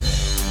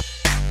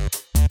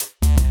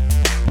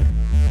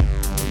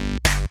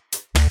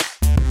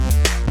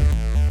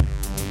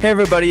Hey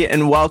everybody,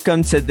 and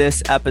welcome to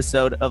this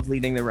episode of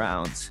Leading the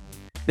Rounds.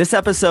 This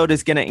episode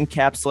is going to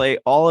encapsulate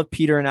all of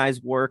Peter and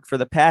I's work for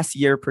the past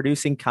year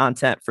producing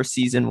content for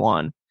Season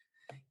 1.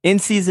 In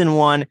Season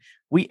 1,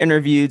 we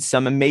interviewed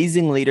some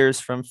amazing leaders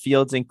from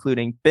fields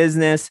including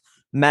business,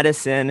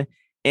 medicine,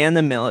 and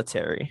the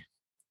military.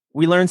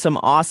 We learned some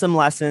awesome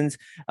lessons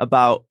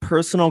about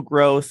personal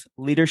growth,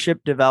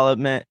 leadership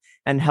development,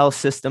 and health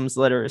systems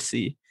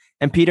literacy.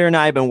 And Peter and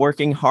I have been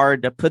working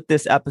hard to put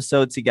this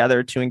episode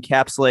together to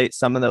encapsulate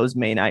some of those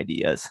main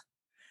ideas.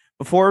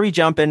 Before we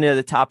jump into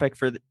the topic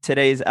for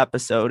today's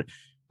episode,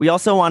 we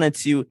also wanted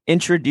to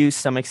introduce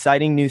some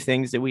exciting new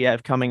things that we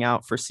have coming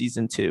out for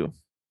Season 2.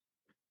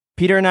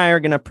 Peter and I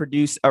are going to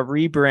produce a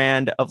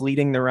rebrand of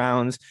Leading the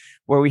Rounds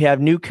where we have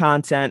new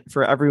content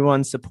for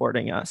everyone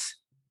supporting us.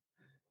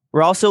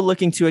 We're also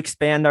looking to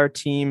expand our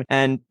team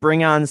and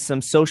bring on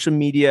some social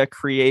media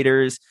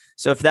creators.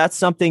 So if that's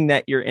something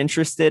that you're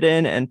interested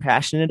in and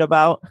passionate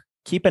about,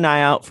 keep an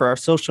eye out for our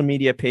social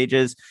media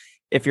pages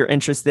if you're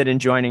interested in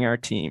joining our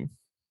team.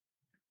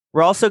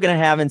 We're also going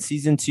to have in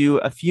Season 2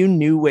 a few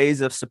new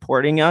ways of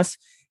supporting us,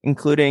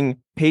 including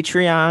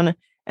Patreon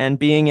and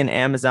being an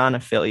Amazon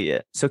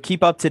affiliate. So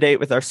keep up to date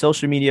with our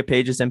social media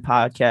pages and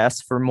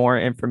podcasts for more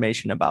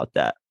information about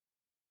that.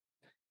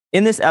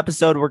 In this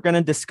episode, we're going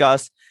to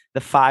discuss the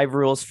 5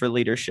 rules for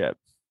leadership.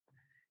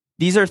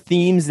 These are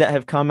themes that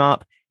have come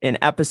up in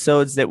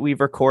episodes that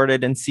we've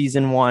recorded in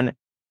Season 1,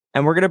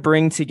 and we're going to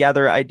bring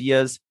together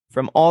ideas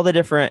from all the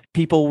different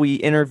people we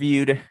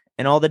interviewed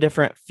and all the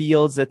different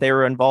fields that they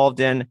were involved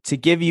in to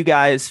give you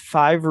guys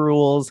 5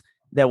 rules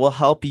that will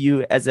help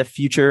you as a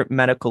future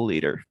medical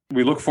leader.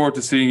 We look forward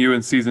to seeing you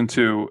in Season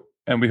 2,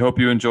 and we hope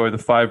you enjoy the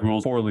 5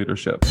 rules for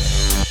leadership.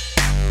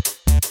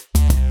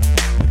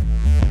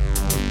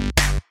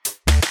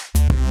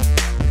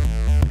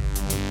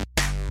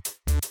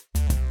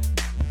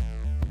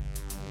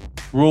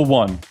 Rule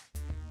 1,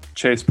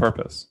 chase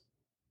purpose.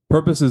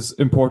 Purpose is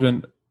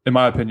important, in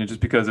my opinion, just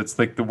because it's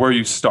like where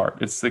you start.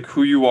 It's like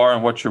who you are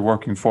and what you're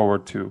working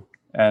forward to.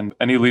 And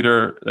any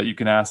leader that you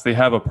can ask, they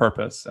have a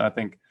purpose. And I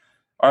think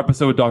our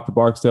episode with Dr.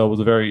 Barksdale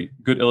was a very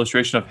good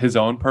illustration of his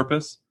own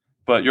purpose,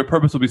 but your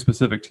purpose will be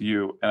specific to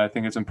you. And I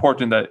think it's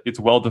important that it's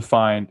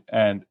well-defined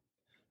and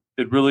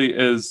it really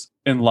is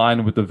in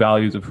line with the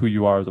values of who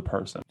you are as a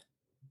person.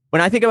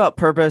 When I think about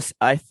purpose,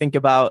 I think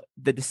about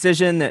the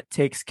decision that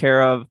takes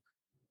care of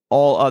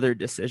all other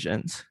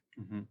decisions.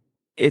 Mm-hmm.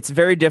 It's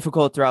very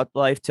difficult throughout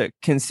life to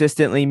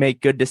consistently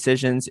make good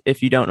decisions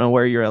if you don't know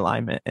where your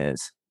alignment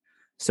is.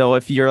 So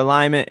if your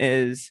alignment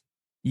is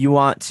you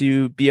want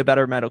to be a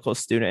better medical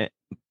student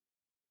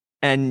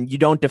and you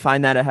don't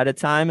define that ahead of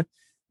time,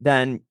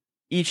 then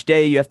each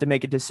day you have to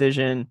make a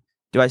decision.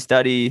 Do I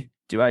study?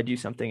 Do I do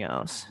something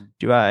else?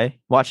 Do I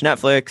watch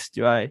Netflix?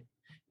 Do I,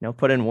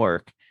 put in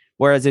work?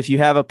 Whereas if you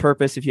have a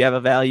purpose, if you have a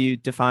value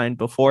defined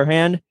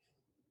beforehand,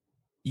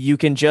 you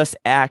can just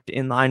act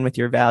in line with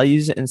your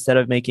values instead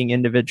of making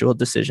individual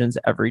decisions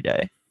every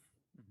day.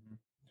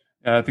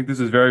 And I think this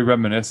is very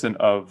reminiscent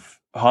of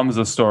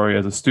Hamza's story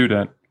as a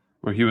student,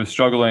 where he was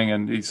struggling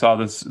and he saw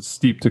this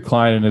steep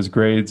decline in his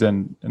grades.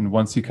 And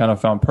once he kind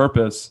of found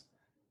purpose,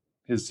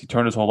 he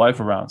turned his whole life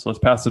around. So let's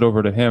pass it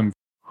over to him.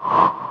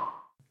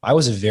 I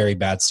was a very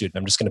bad student.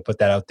 I'm just going to put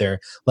that out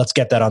there. Let's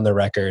get that on the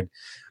record.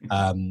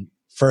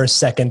 First,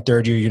 second,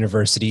 third year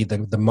university,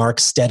 the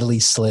marks steadily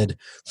slid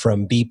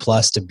from B+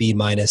 to B-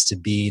 to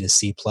B to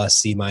C+,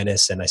 C-,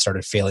 and I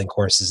started failing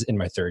courses in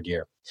my third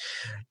year.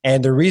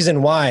 And the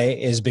reason why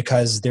is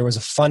because there was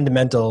a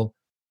fundamental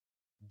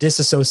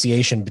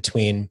disassociation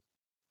between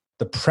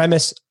the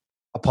premise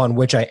upon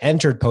which I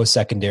entered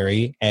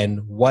post-secondary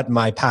and what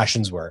my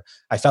passions were.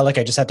 I felt like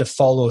I just had to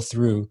follow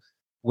through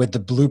with the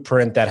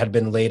blueprint that had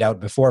been laid out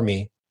before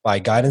me by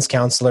guidance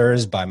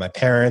counselors, by my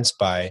parents,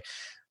 by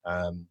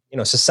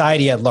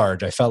society at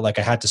large. I felt like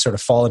I had to sort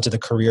of fall into the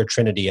career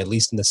trinity, at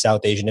least in the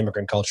South Asian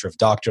immigrant culture, of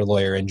doctor,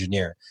 lawyer,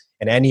 engineer.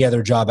 And any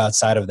other job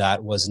outside of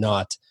that was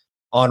not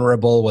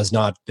honorable, was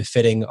not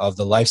befitting of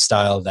the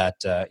lifestyle that,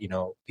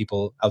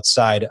 people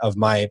outside of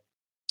my,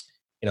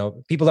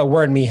 people that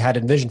weren't me had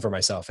envisioned for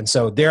myself. And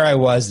so there I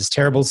was, this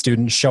terrible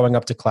student showing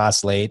up to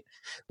class late,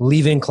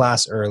 leaving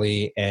class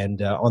early,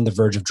 and on the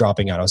verge of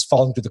dropping out. I was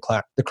falling through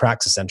the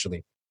cracks,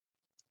 essentially.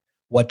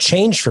 What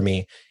changed for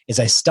me is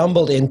I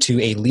stumbled into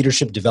a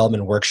leadership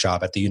development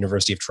workshop at the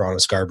University of Toronto,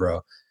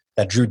 Scarborough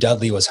that Drew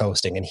Dudley was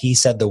hosting. And he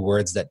said the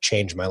words that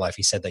changed my life.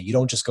 He said that you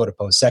don't just go to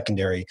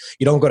post-secondary,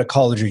 you don't go to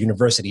college or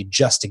university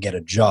just to get a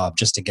job,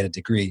 just to get a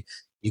degree.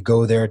 You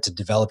go there to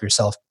develop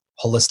yourself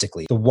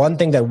holistically. The one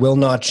thing that will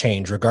not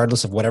change,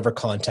 regardless of whatever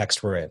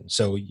context we're in.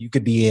 So you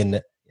could be in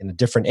a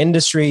different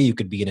industry, you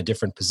could be in a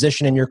different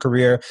position in your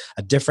career,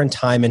 a different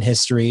time in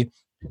history.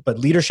 But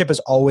leadership is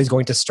always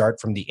going to start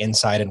from the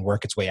inside and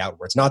work its way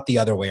outwards, not the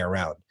other way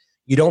around.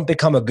 You don't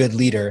become a good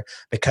leader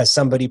because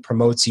somebody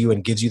promotes you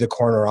and gives you the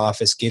corner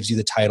office, gives you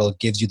the title,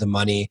 gives you the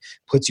money,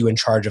 puts you in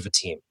charge of a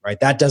team, right?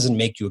 That doesn't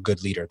make you a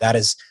good leader. That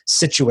is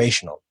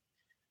situational.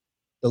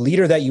 the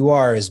leader that you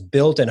are is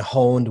built and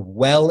honed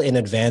well in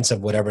advance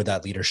of whatever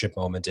that leadership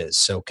moment is.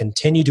 So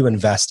continue to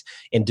invest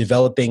in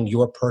developing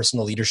your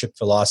personal leadership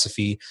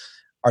philosophy,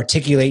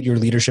 articulate your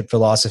leadership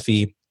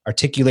philosophy,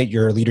 articulate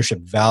your leadership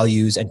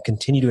values, and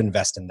continue to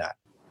invest in that.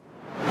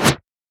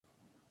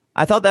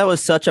 I thought that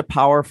was such a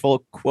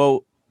powerful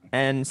quote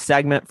and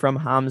segment from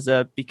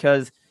Hamza,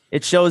 because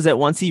it shows that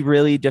once he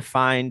really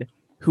defined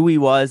who he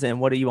was and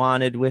what he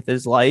wanted with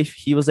his life,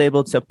 he was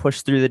able to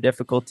push through the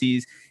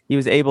difficulties. He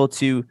was able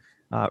to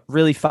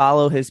really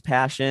follow his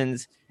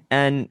passions.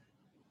 And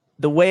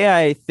the way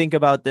I think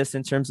about this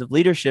in terms of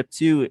leadership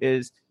too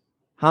is,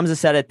 Hamza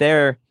said it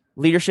there,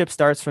 leadership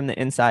starts from the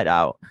inside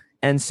out.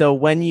 And so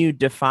when you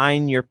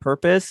define your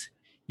purpose,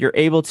 you're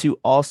able to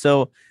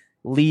also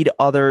lead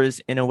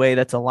others in a way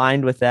that's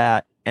aligned with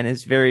that and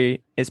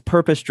is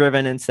purpose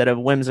driven instead of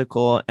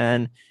whimsical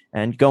and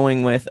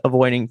going with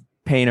avoiding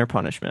pain or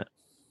punishment.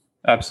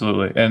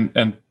 Absolutely.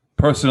 And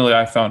personally,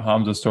 I found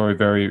Hamza's story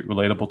very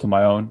relatable to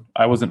my own.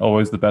 I wasn't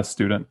always the best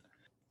student.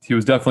 He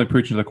was definitely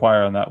preaching to the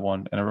choir on that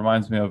one. And it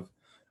reminds me of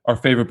our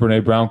favorite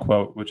Brene Brown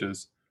quote, which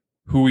is,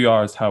 "Who we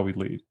are is how we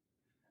lead."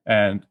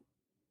 And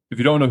if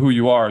you don't know who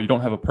you are, you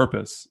don't have a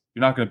purpose,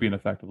 you're not going to be an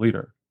effective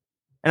leader.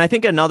 And I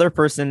think another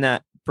person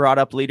that brought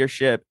up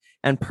leadership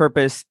and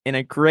purpose in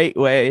a great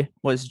way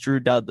was Drew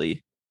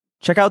Dudley.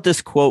 Check out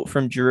this quote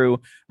from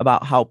Drew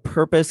about how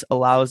purpose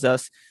allows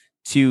us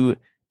to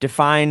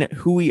define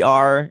who we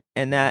are,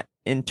 and that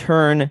in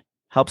turn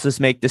helps us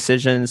make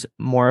decisions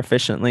more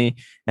efficiently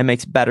and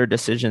makes better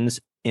decisions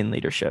in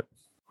leadership.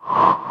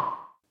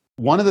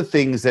 One of the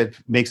things that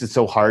makes it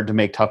so hard to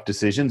make tough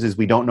decisions is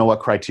we don't know what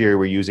criteria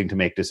we're using to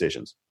make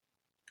decisions.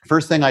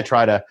 First thing I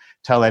try to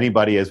tell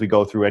anybody as we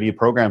go through any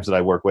programs that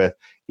I work with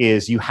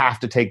is you have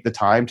to take the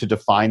time to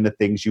define the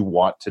things you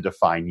want to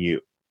define you.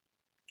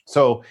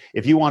 So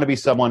if you want to be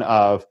someone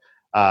of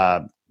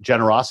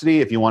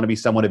generosity, if you want to be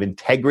someone of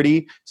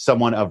integrity,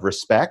 someone of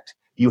respect,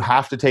 you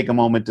have to take a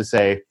moment to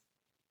say,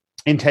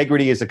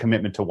 integrity is a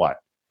commitment to what?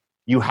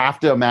 You have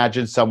to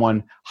imagine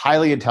someone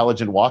highly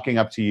intelligent walking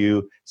up to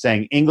you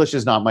saying, English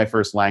is not my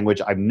first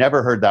language. I've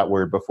never heard that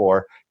word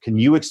before. Can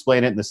you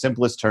explain it in the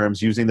simplest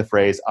terms using the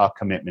phrase a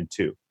commitment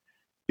to?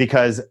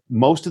 Because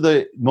most of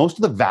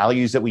the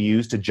values that we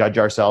use to judge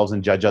ourselves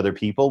and judge other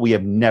people, we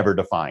have never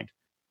defined.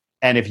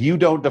 And if you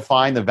don't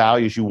define the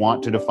values you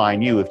want to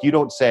define you, if you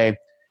don't say,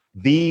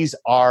 these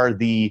are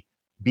the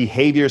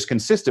behaviors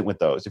consistent with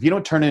those, if you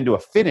don't turn it into a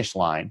finish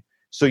line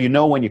so you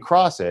know when you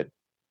cross it,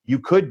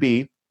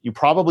 you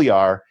probably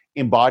are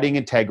embodying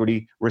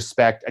integrity,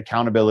 respect,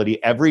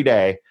 accountability every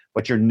day,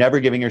 but you're never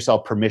giving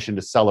yourself permission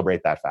to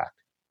celebrate that fact.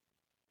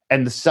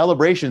 And the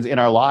celebrations in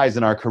our lives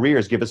and our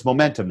careers give us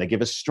momentum. They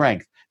give us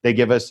strength. They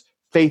give us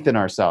faith in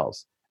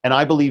ourselves. And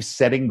I believe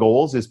setting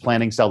goals is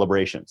planning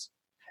celebrations.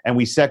 And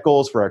we set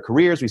goals for our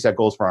careers. We set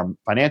goals for our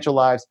financial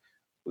lives.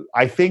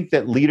 I think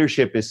that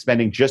leadership is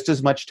spending just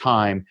as much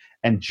time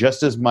and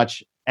just as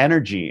much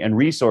energy and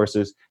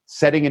resources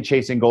setting and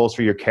chasing goals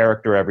for your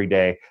character every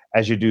day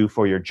as you do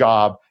for your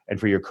job and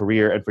for your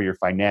career and for your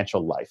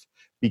financial life.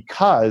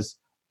 Because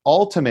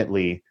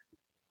ultimately,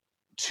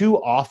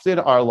 too often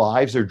our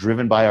lives are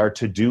driven by our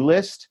to-do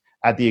list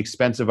at the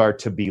expense of our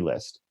to-be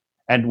list.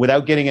 And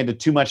without getting into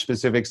too much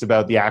specifics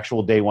about the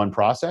actual day one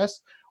process,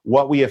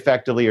 what we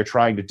effectively are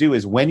trying to do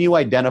is when you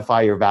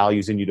identify your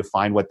values and you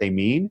define what they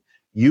mean,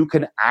 you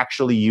can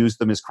actually use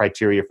them as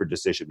criteria for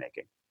decision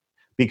making.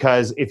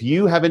 Because if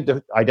you haven't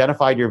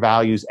identified your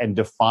values and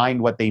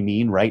defined what they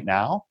mean right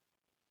now,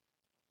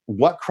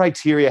 what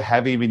criteria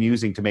have you been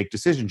using to make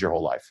decisions your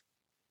whole life?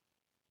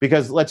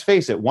 Because let's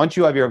face it, once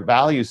you have your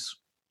values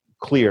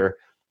clear,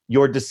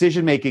 your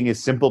decision making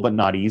is simple but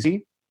not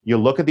easy. You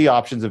look at the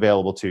options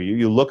available to you.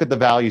 You look at the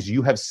values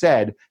you have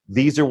said,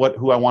 these are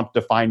who I want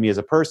to define me as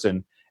a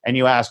person. And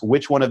you ask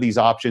which one of these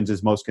options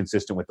is most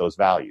consistent with those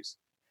values.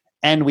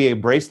 And we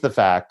embrace the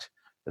fact,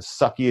 as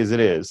sucky as it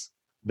is,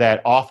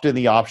 that often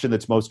the option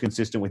that's most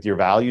consistent with your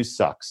values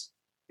sucks.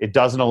 It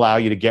doesn't allow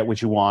you to get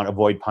what you want,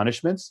 avoid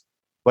punishments.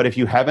 But if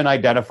you haven't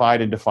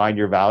identified and defined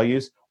your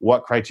values,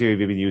 what criteria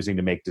have you been using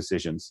to make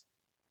decisions?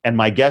 And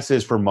my guess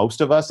is for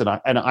most of us, and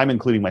I'm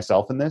including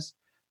myself in this,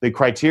 the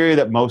criteria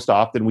that most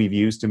often we've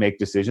used to make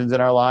decisions in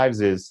our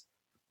lives is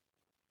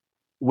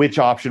which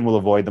option will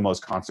avoid the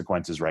most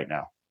consequences right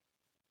now.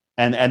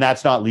 And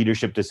that's not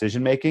leadership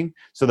decision making.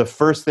 So the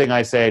first thing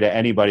I say to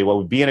anybody, what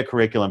would be in a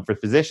curriculum for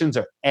physicians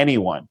or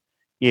anyone,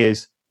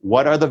 is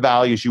what are the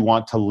values you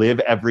want to live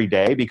every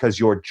day? Because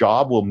your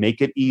job will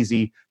make it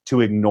easy to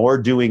ignore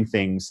doing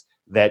things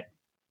that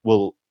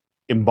will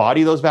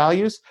embody those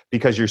values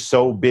because you're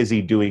so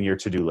busy doing your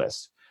to-do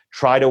list.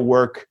 Try to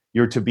work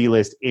your to-be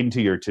list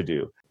into your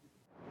to-do.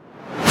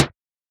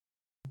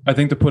 I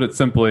think to put it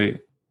simply,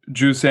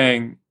 Drew's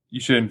saying you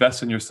should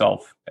invest in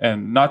yourself,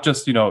 and not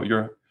just,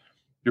 your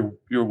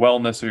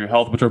wellness or your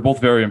health, which are both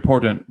very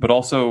important, but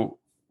also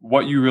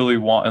what you really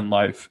want in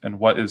life and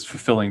what is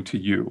fulfilling to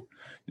you.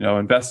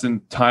 Invest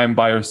in time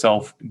by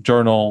yourself,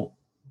 journal,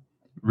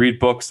 read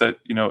books that,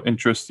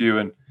 interest you,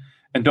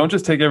 and don't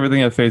just take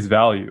everything at face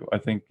value. I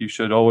think you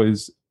should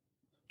always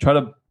try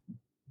to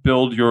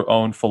build your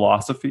own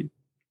philosophy,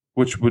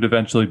 which would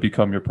eventually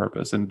become your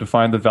purpose, and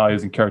define the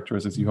values and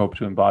characteristics you hope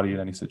to embody in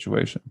any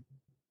situation.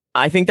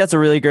 I think that's a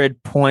really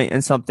good point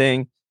and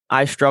something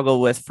I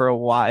struggled with for a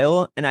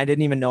while. And I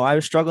didn't even know I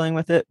was struggling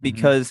with it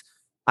because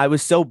I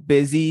was so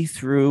busy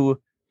through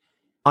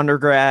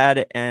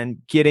undergrad and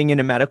getting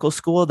into medical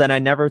school that I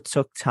never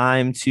took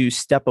time to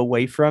step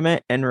away from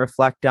it and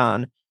reflect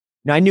on.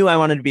 I knew I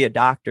wanted to be a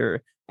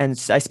doctor, and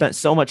I spent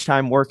so much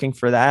time working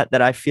for that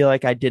I feel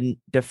like I didn't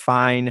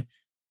define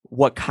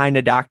what kind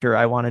of doctor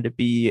I wanted to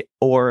be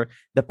or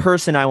the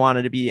person I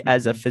wanted to be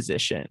as a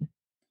physician.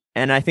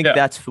 And I think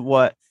that's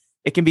what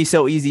it can be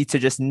so easy to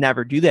just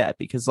never do that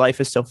because life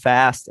is so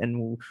fast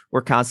and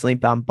we're constantly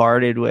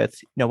bombarded with,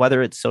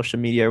 whether it's social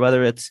media or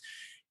whether it's,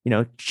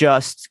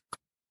 just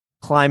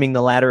climbing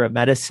the ladder of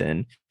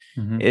medicine.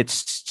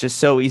 It's just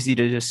so easy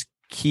to just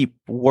keep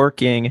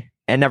working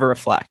and never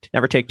reflect,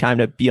 never take time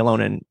to be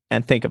alone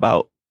and think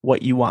about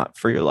what you want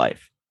for your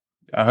life.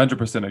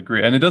 100%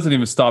 agree. And it doesn't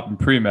even stop in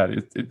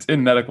pre-med. It's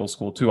in medical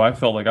school too. I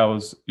felt like I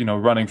was,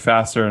 running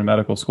faster in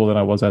medical school than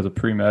I was as a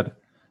pre-med.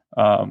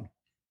 And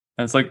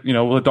it's like,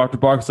 what Dr.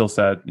 Barksdale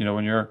said,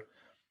 when you're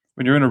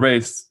in a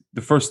race,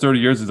 the first 30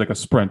 years is like a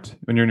sprint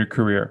when you're in your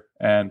career,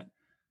 and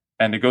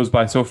it goes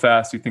by so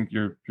fast. You think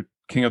you're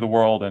king of the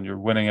world and you're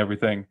winning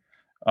everything.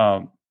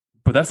 But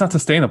that's not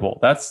sustainable.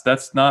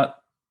 That's not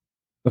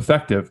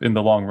effective in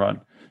the long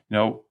run,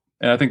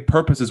 and I think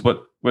purpose is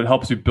what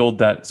helps you build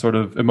that sort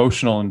of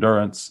emotional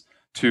endurance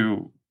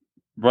to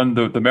run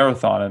the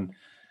marathon.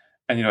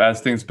 And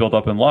as things build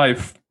up in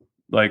life,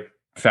 like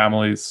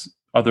families,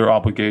 other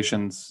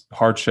obligations,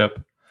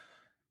 hardship,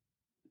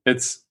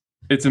 it's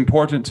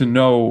important to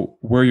know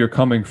where you're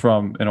coming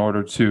from in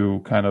order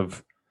to kind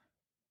of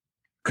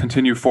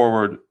continue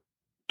forward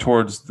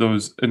towards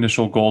those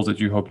initial goals that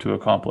you hope to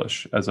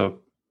accomplish as a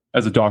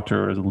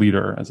doctor, as a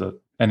leader,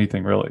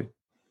 anything really.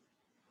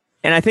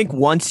 And I think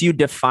once you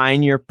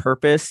define your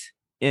purpose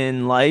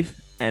in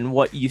life and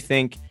what you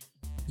think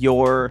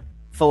your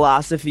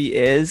philosophy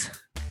is,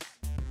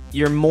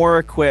 you're more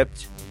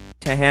equipped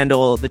to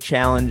handle the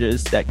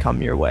challenges that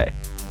come your way.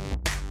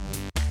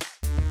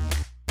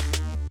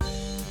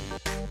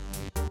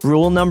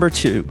 Rule number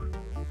 2,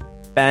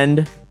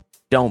 bend,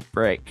 don't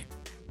break.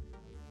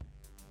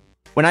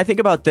 When I think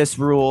about this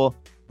rule,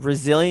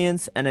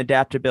 resilience and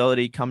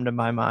adaptability come to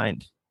my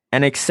mind,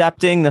 and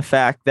accepting the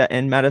fact that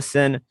in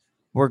medicine,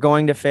 we're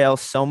going to fail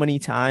so many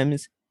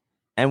times,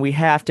 and we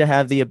have to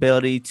have the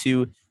ability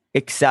to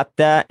accept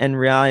that and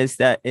realize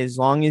that as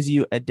long as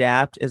you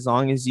adapt, as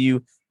long as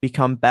you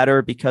become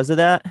better because of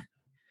that,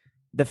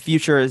 the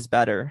future is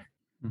better.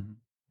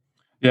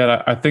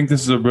 Yeah, I think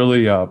this is a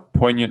really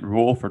poignant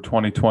rule for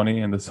 2020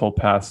 and this whole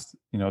past,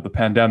 the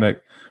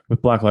pandemic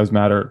with Black Lives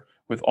Matter,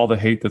 with all the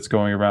hate that's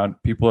going around.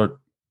 People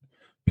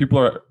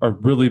are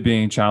really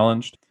being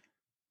challenged.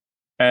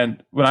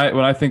 And when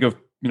I think of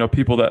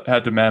people that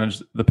had to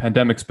manage the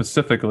pandemic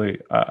specifically,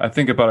 I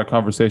think about a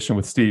conversation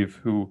with Steve,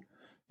 who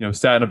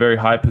sat in a very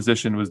high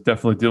position, was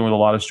definitely dealing with a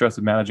lot of stress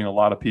and managing a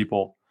lot of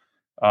people.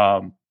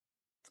 And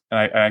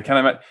I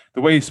kind of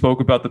the way he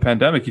spoke about the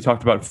pandemic, he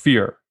talked about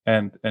fear,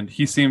 and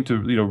he seemed to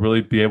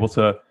really be able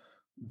to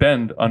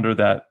bend under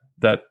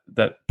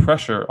that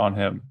pressure on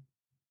him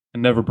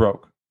and never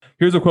broke.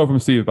 Here's a quote from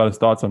Steve about his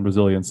thoughts on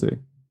resiliency.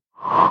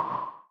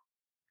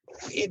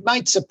 It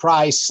might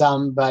surprise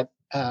some, but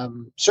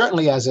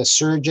certainly as a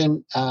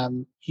surgeon,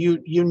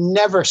 you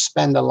never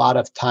spend a lot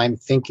of time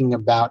thinking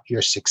about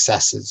your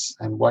successes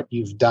and what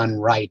you've done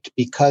right,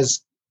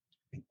 because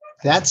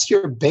that's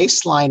your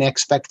baseline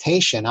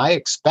expectation. I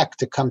expect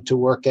to come to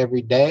work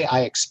every day.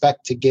 I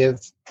expect to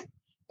give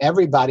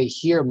everybody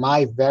here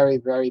my very,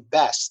 very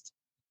best.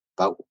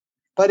 But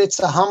it's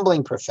a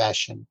humbling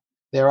profession.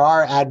 There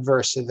are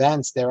adverse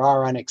events. There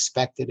are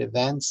unexpected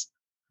events.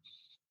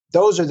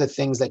 Those are the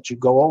things that you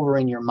go over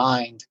in your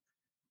mind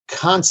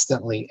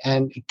constantly.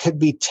 And it could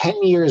be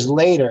 10 years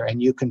later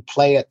and you can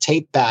play a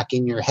tape back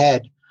in your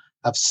head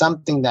of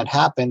something that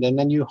happened. And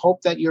then you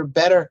hope that you're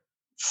better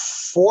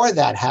for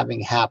that having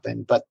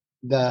happened. But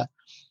the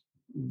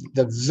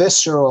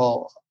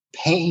visceral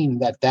pain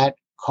that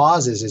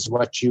causes is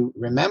what you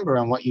remember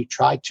and what you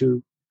try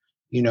to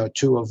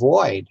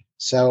avoid.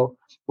 So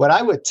what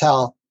I would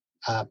tell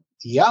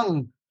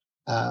young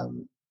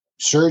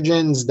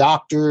surgeons,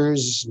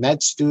 doctors,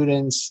 med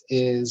students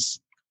is,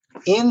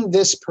 in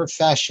this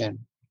profession,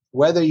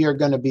 whether you're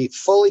going to be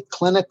fully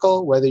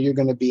clinical, whether you're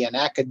going to be an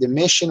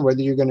academician,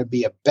 whether you're going to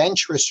be a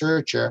bench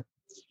researcher,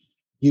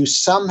 you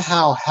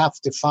somehow have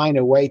to find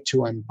a way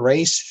to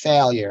embrace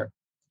failure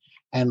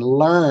and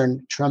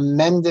learn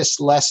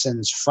tremendous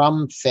lessons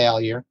from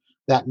failure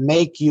that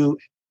make you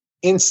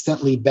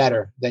instantly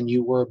better than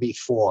you were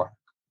before.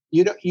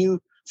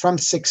 From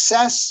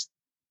success,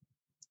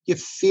 you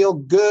feel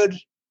good.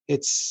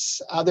 It's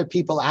other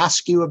people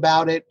ask you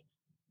about it.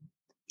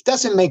 It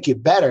doesn't make you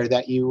better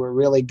that you were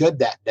really good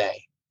that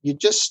day. You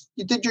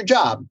did your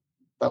job.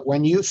 But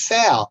when you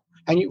fail,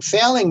 and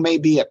failing may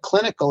be a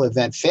clinical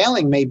event,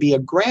 failing may be a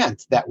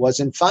grant that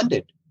wasn't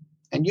funded.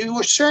 and you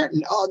were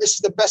certain, oh, this is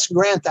the best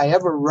grant I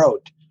ever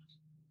wrote.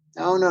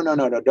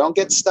 No. Don't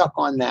get stuck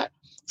on that.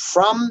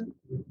 From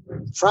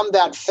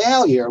that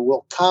failure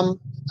will come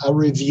a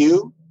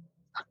review,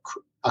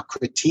 a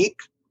critique,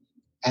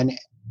 and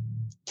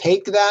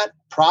take that,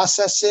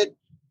 process it,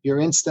 you're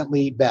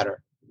instantly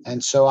better.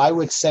 And so I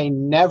would say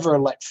never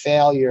let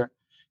failure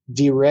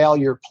derail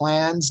your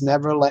plans.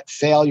 Never let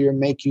failure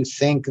make you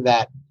think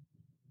that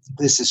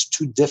this is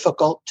too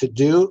difficult to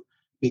do,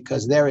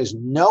 because there is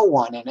no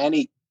one in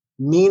any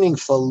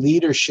meaningful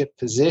leadership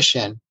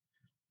position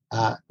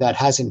that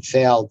hasn't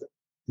failed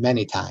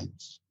many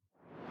times.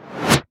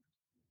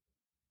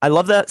 I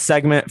love that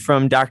segment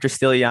from Dr.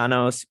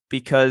 Stylianos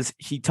because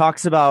he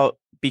talks about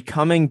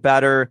becoming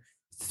better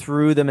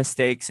through the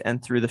mistakes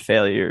and through the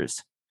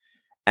failures.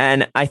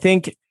 And I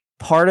think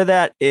part of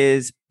that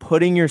is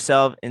putting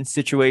yourself in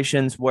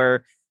situations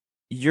where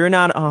you're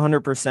not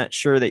 100%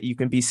 sure that you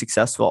can be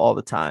successful all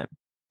the time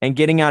and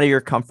getting out of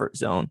your comfort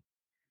zone.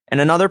 And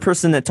another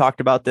person that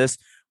talked about this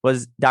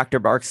was Dr.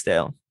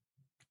 Barksdale.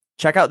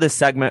 Check out this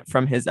segment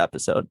from his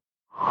episode.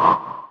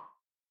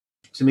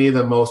 To me,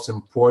 the most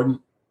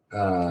important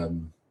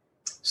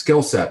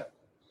skill set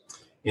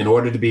in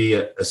order to be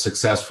a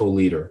successful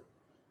leader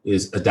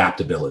is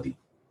adaptability.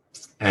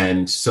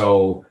 And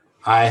so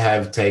I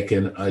have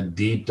taken a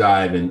deep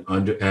dive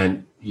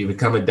and you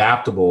become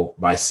adaptable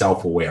by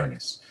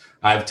self-awareness.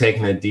 I've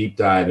taken a deep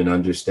dive in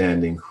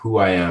understanding who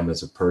I am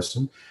as a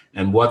person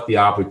and what the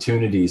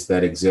opportunities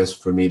that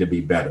exist for me to be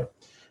better.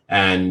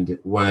 And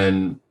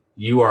when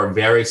you are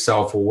very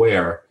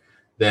self-aware,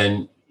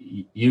 then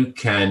you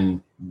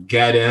can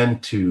get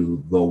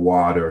into the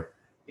water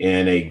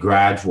in a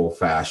gradual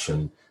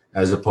fashion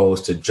as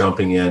opposed to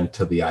jumping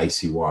into the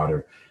icy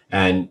water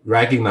and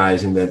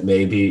recognizing that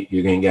maybe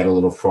you're going to get a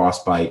little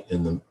frostbite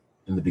in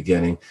the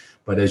beginning.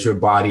 But as your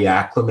body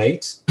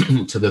acclimates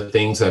to the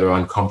things that are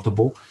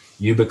uncomfortable,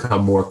 you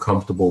become more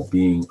comfortable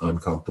being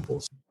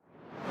uncomfortable.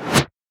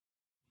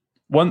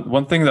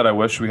 One thing that I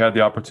wish we had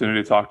the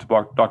opportunity to talk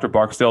to Dr.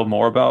 Barksdale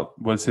more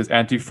about was his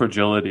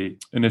anti-fragility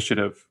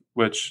initiative,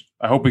 which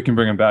I hope we can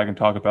bring him back and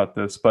talk about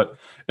this. But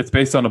it's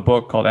based on a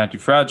book called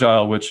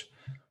Anti-Fragile, which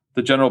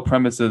the general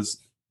premise is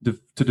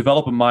to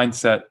develop a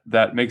mindset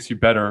that makes you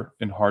better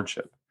in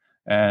hardship.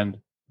 And,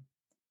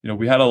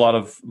 we had a lot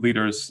of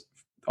leaders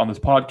on this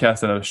podcast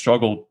that have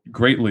struggled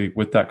greatly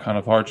with that kind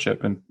of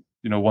hardship. And,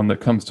 one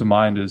that comes to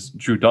mind is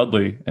Drew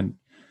Dudley, and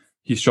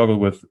he struggled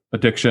with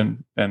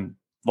addiction and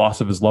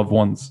loss of his loved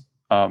ones.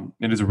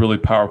 It is a really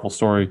powerful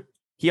story.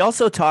 He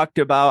also talked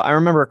about, I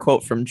remember a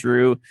quote from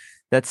Drew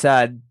that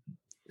said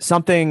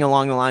something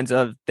along the lines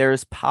of,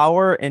 there's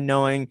power in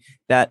knowing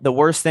that the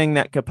worst thing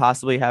that could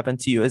possibly happen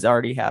to you has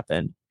already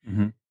happened.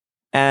 Mm-hmm.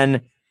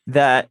 And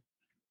that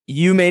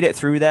you made it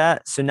through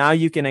that. So now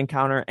you can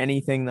encounter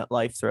anything that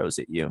life throws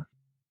at you.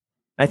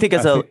 I think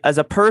as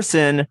a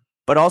person,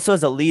 but also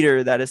as a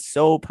leader, that is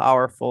so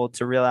powerful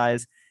to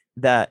realize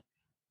that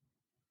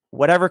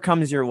whatever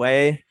comes your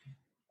way,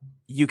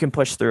 you can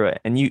push through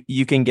it and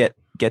you can get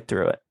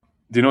through it.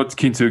 Do you know what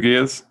kintsugi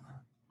is?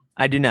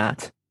 I do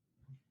not.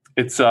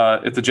 It's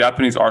a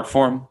Japanese art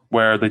form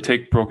where they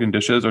take broken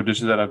dishes or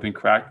dishes that have been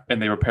cracked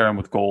and they repair them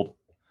with gold.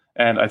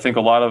 And I think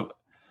a lot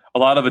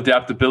of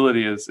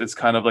adaptability is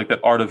kind of like that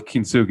art of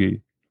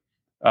kintsugi.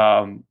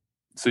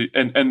 So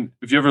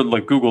if you ever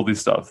Google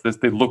these stuff,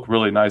 they look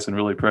really nice and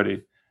really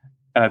pretty.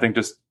 And I think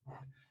just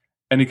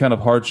any kind of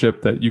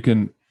hardship that you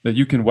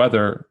can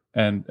weather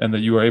and that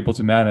you are able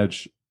to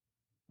manage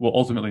will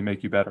ultimately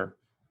make you better.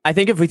 I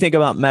think if we think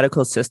about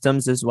medical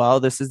systems as well,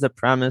 this is the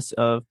premise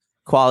of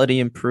quality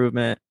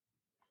improvement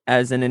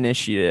as an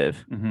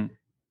initiative. Mm-hmm.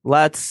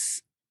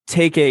 Let's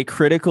take a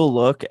critical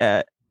look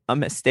at a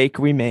mistake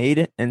we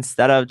made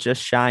instead of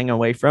just shying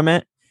away from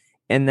it.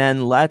 And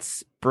then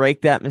let's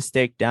break that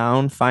mistake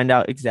down, find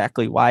out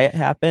exactly why it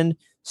happened,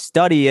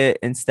 study it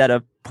instead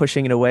of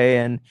pushing it away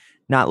and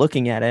not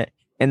looking at it.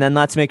 And then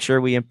let's make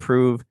sure we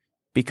improve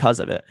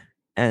because of it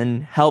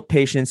and help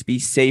patients be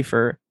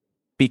safer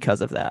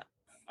because of that.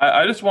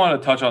 I just want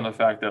to touch on the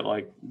fact that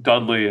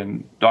Dudley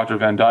and Dr.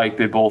 Van Dyke,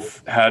 they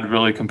both had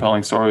really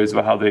compelling stories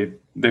about how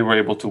they were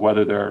able to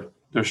weather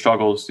their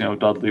struggles.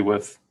 Dudley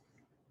with,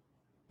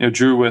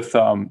 Drew with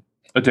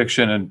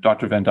addiction and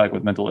Dr. Van Dyke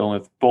with mental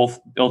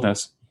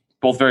illness,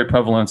 both very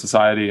prevalent in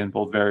society and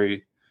both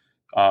very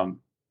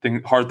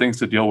hard things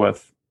to deal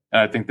with.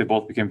 And I think they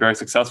both became very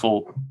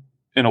successful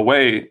in a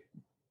way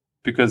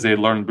because they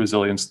learned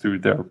resilience through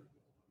their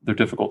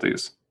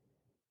difficulties.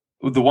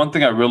 The one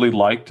thing I really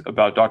liked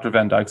about Dr.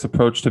 Van Dyke's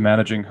approach to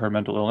managing her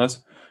mental illness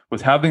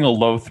was having a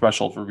low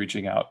threshold for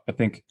reaching out. I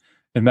think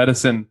in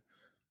medicine,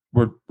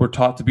 we're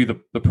taught to be the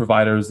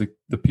providers,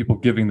 the people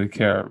giving the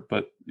care,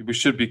 but we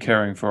should be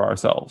caring for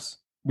ourselves.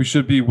 We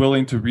should be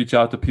willing to reach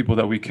out to people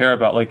that we care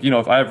about.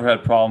 If I ever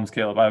had problems,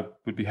 Caleb, I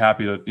would be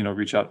happy to,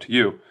 reach out to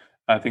you.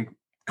 I think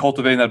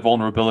cultivating that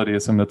vulnerability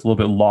is something that's a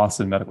little bit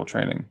lost in medical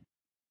training.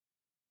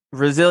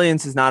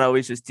 Resilience is not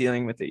always just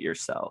dealing with it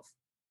yourself.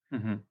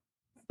 Mm-hmm.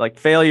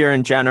 Failure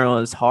in general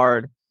is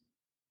hard.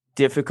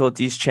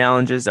 Difficulties,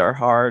 challenges are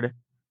hard.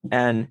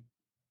 And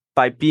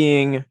by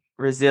being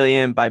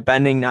resilient, by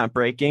bending, not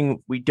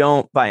breaking, we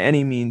don't by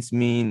any means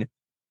mean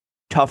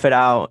tough it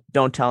out,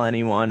 don't tell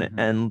anyone,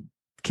 and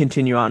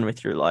continue on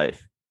with your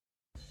life.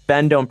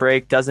 Bend, don't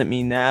break doesn't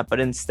mean that, but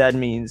instead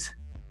means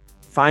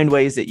find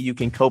ways that you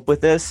can cope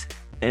with this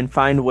and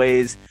find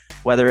ways,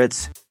 whether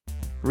it's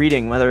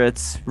reading, whether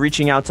it's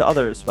reaching out to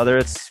others, whether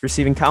it's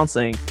receiving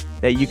counseling,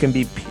 that you can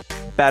be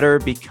better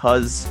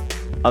because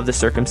of the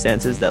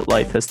circumstances that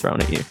life has thrown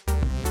at you.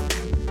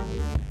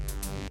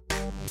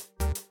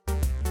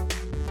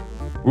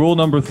 Rule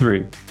number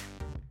 3,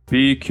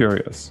 be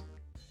curious.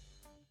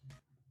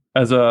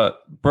 As a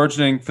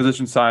burgeoning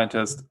physician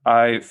scientist,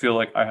 I feel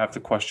like I have to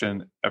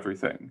question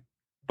everything.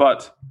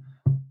 But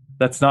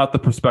that's not the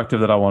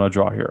perspective that I want to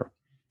draw here.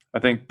 I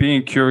think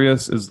being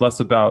curious is less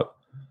about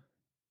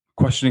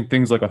questioning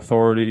things like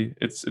authority.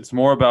 It's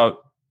more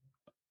about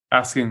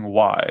asking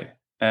why.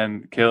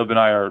 And Caleb and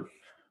I are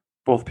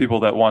both people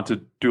that want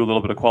to do a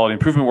little bit of quality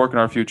improvement work in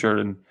our future.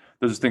 And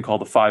there's this thing called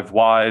the 5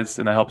 whys,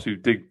 and that helps you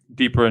dig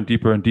deeper and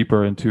deeper and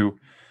deeper into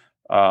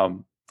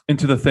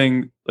the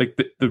thing, like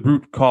the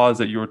root cause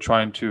that you were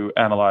trying to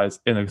analyze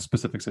in a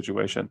specific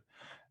situation.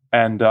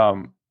 And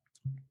I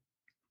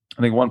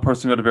think one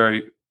person had a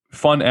very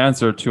fun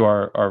answer to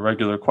our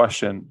regular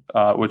question,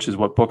 which is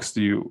what books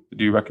do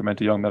you recommend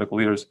to young medical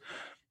leaders,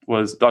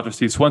 was Dr.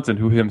 Steve Swenson,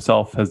 who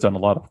himself has done a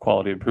lot of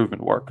quality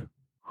improvement work.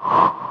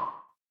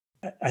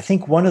 I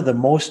think one of the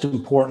most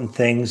important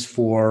things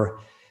for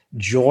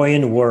joy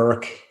in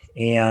work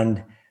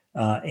and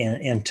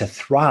to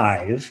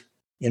thrive,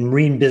 and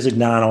Maureen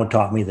Bisignano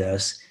taught me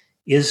this,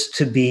 is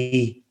to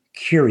be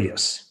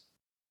curious,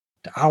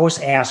 to always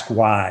ask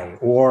why,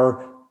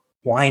 or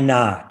why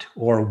not,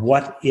 or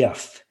what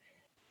if,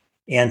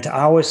 and to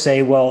always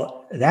say,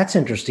 well, that's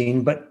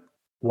interesting, but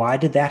why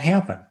did that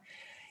happen?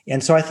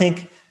 And so I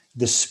think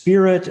the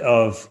spirit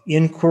of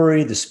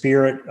inquiry, the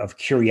spirit of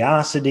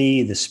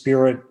curiosity, the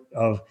spirit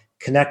of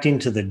connecting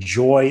to the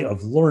joy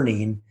of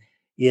learning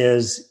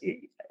is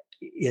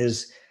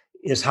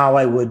how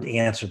I would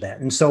answer that.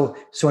 And so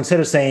instead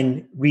of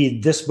saying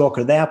read this book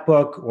or that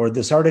book or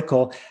this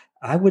article,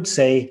 I would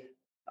say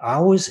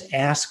always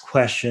ask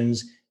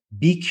questions,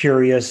 be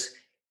curious,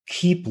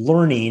 keep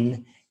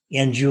learning,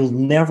 and you'll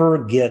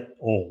never get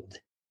old.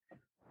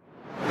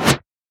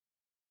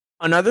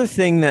 Another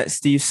thing that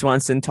Steve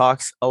Swenson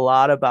talks a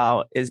lot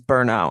about is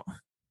burnout.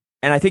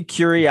 And I think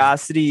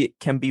curiosity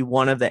can be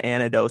one of the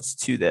antidotes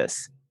to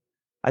this.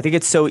 I think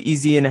it's so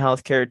easy in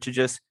healthcare to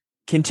just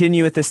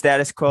continue with the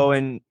status quo,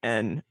 and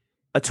Atul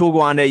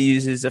Gawande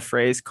uses a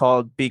phrase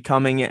called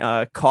becoming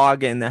a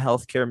cog in the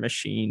healthcare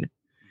machine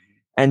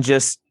and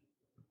just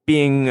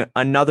being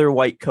another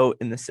white coat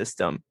in the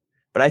system.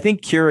 But I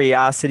think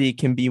curiosity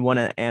can be one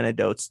of the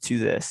antidotes to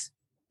this.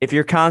 If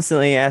you're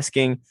constantly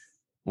asking,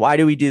 why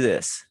do we do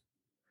this?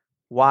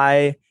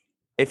 Why?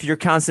 If you're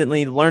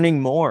constantly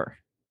learning more,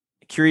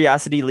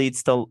 curiosity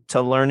leads to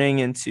learning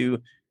and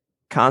to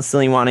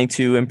constantly wanting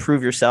to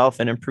improve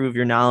yourself and improve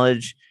your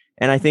knowledge.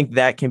 And I think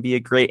that can be a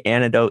great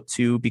antidote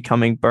to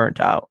becoming burnt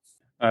out.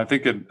 I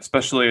think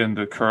especially in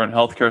the current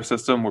healthcare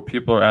system where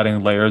people are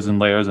adding layers and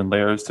layers and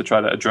layers to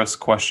try to address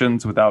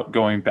questions without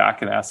going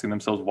back and asking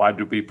themselves, why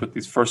did we put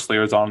these first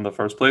layers on in the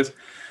first place?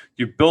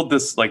 You build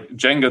this like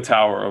Jenga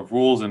tower of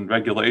rules and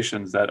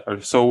regulations that are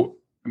so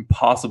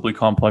impossibly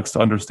complex to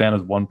understand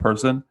as one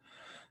person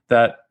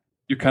that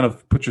you kind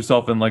of put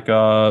yourself in like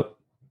a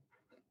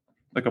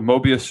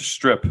Mobius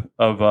strip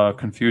of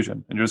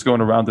confusion, and you're just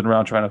going around and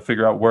around trying to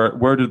figure out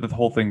where did the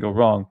whole thing go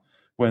wrong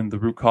when the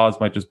root cause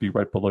might just be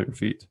right below your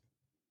feet.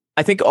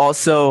 I think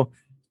also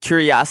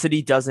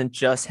curiosity doesn't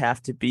just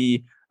have to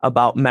be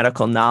about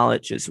medical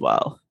knowledge as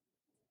well.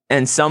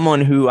 And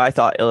someone who I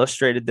thought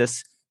illustrated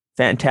this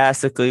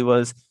fantastically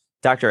was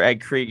Dr.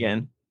 Ed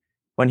Cregan,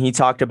 when he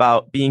talked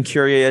about being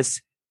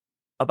curious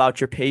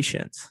about your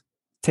patients.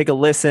 Take a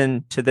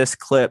listen to this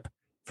clip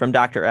from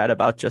Dr. Ed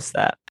about just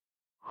that.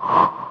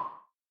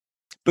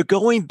 But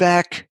going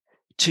back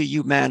to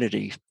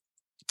humanity,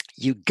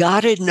 you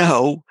got to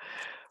know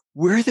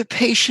where the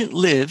patient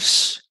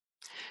lives.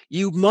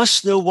 You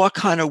must know what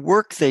kind of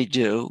work they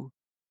do.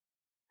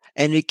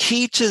 And the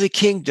key to the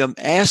kingdom,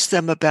 ask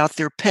them about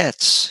their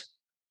pets,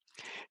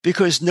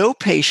 because no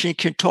patient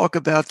can talk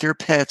about their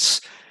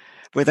pets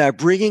without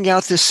bringing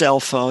out the cell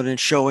phone and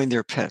showing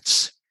their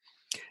pets.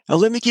 Now,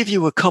 let me give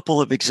you a couple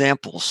of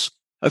examples.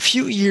 A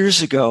few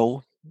years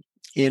ago,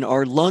 in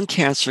our lung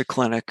cancer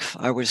clinic,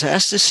 I was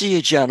asked to see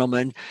a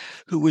gentleman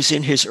who was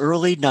in his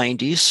early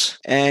 90s,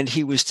 and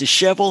he was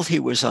disheveled, he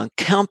was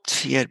unkempt,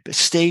 he had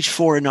stage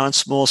 4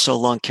 non-small cell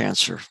lung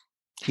cancer.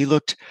 He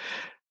looked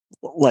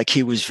like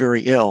he was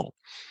very ill.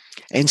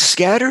 And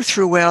scattered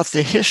throughout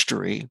the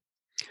history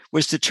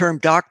was the term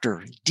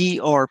doctor,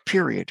 DR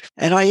period.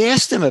 And I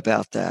asked him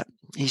about that.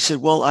 He said,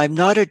 well, I'm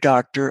not a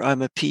doctor,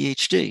 I'm a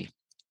PhD.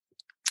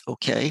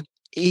 Okay.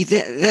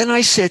 Then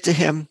I said to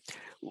him,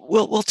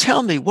 well,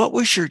 tell me, what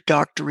was your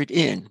doctorate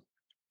in?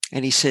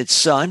 And he said,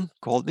 son,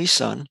 called me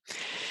son.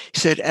 He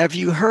said, have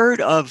you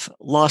heard of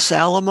Los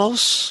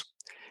Alamos?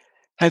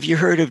 Have you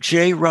heard of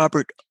J.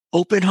 Robert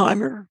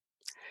Oppenheimer?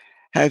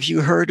 Have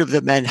you heard of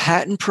the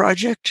Manhattan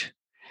Project?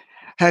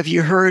 Have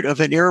you heard of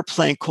an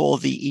airplane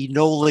called the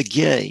Enola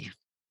Gay?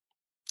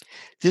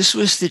 This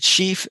was the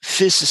chief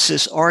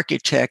physicist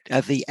architect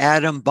of the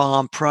atom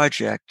bomb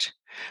project,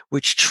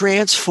 which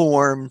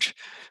transformed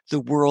the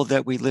world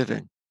that we live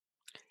in.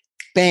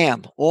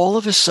 Bam, all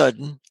of a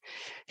sudden,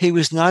 he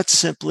was not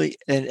simply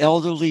an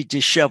elderly,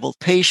 disheveled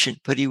patient,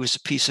 but he was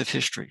a piece of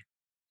history.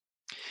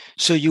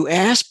 So you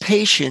ask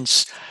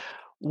patients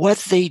what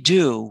they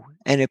do,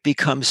 and it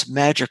becomes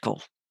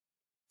magical.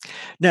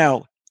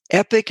 Now,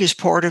 Epic is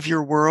part of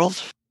your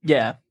world.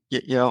 Yeah.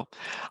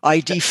 I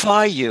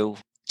defy you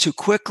to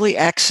quickly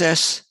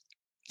access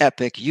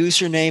Epic,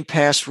 username,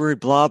 password,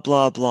 blah,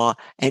 blah, blah,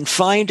 and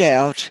find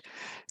out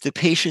the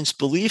patient's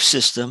belief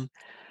system,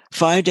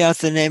 find out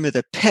the name of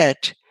the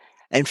pet,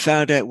 and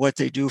find out what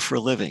they do for a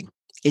living.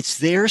 It's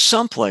there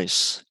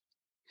someplace.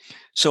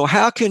 So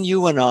how can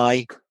you and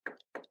I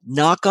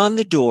knock on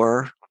the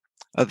door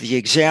of the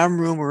exam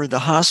room or the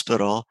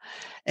hospital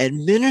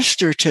and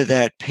minister to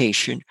that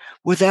patient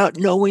without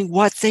knowing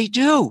what they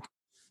do?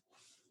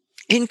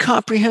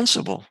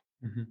 Incomprehensible.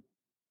 Mm-hmm.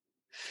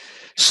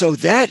 So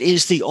that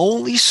is the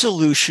only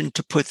solution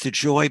to put the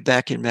joy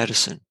back in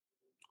medicine.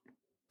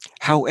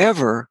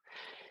 However,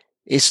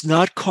 it's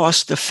not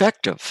cost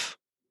effective,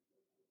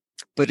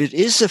 but it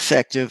is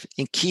effective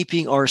in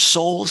keeping our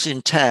souls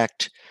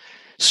intact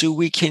so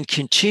we can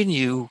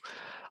continue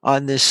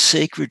on this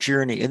sacred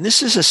journey. And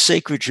this is a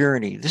sacred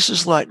journey. This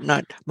is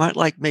not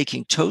like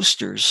making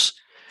toasters.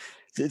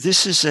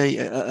 This is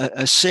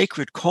a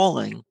sacred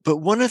calling. But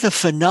one of the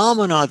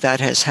phenomena that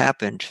has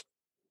happened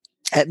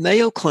at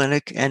Mayo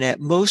Clinic and at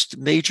most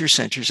major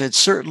centers, and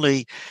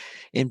certainly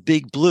in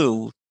Big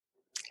Blue,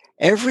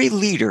 every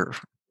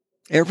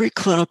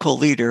clinical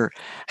leader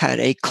had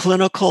a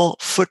clinical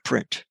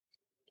footprint.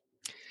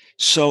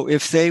 So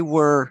if they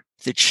were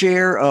the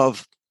chair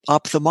of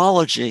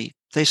ophthalmology,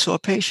 they saw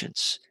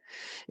patients.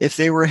 If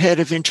they were head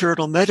of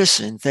internal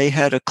medicine, they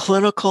had a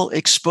clinical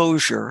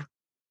exposure,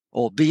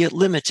 albeit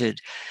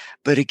limited,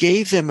 but it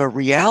gave them a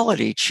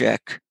reality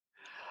check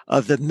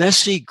of the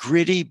messy,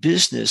 gritty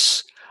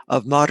business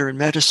of modern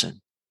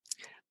medicine.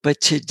 But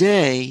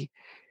today,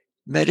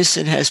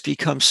 medicine has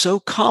become so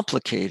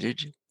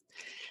complicated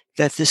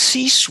that the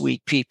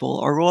C-suite people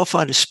are off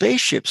on a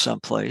spaceship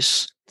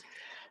someplace,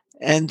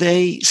 and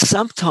they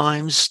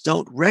sometimes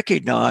don't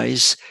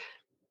recognize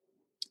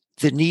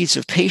the needs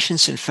of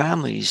patients and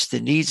families, the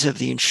needs of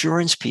the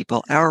insurance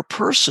people, our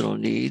personal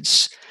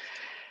needs.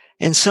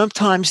 And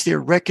sometimes their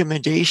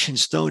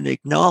recommendations don't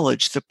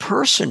acknowledge the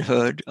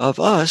personhood of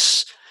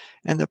us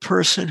and the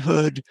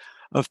personhood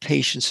of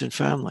patients and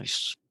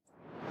families.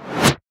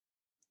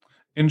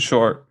 In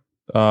short,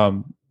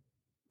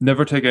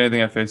 never take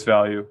anything at face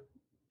value.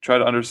 Try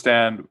to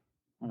understand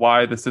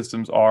why the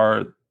systems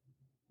are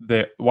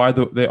they are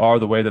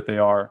the way that they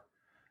are,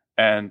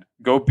 and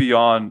go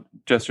beyond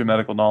just your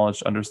medical knowledge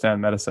to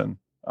understand medicine.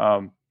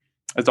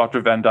 As Dr.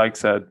 Van Dyke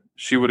said,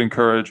 she would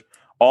encourage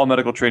all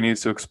medical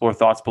trainees to explore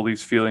thoughts,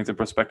 beliefs, feelings, and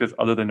perspectives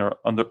other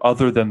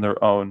than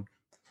their own.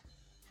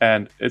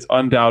 And it's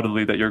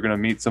undoubtedly that you're going to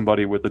meet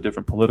somebody with a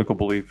different political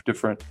belief,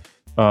 different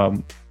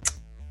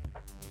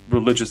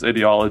religious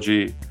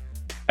ideology,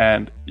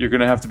 and you're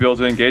going to have to be able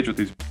to engage with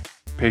these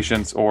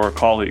patients or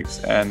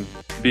colleagues, and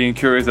being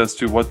curious as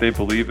to what they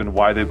believe and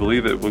why they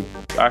believe it would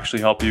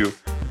actually help you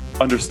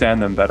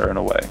understand them better in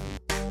a way.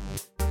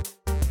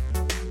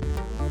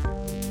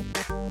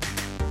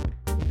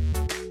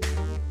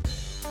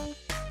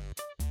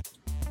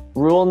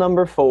 Rule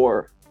number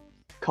 4,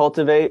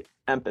 cultivate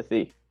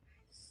empathy.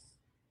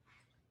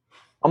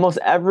 Almost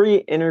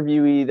every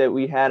interviewee that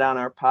we had on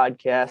our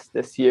podcast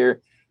this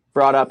year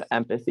brought up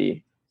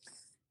empathy,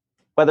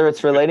 whether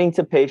it's relating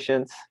to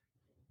patients,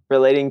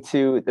 relating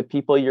to the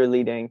people you're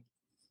leading,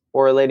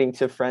 or relating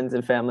to friends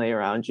and family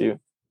around you.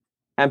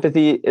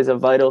 Empathy is a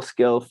vital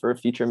skill for a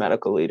future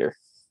medical leader.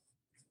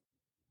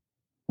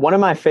 One of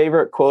my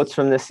favorite quotes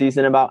from this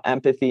season about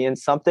empathy, and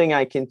something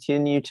I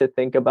continue to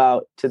think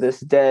about to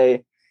this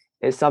day,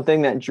 is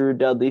something that Drew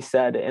Dudley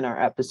said in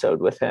our episode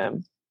with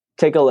him.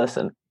 Take a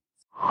listen.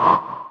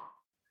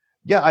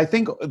 Yeah, I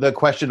think the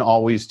question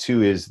always,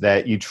 too, is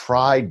that you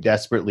try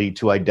desperately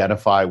to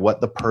identify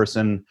what the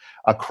person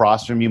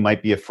across from you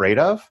might be afraid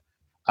of.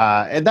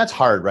 And that's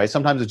hard, right?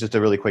 Sometimes it's just a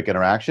really quick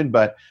interaction,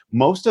 but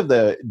most of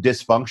the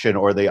dysfunction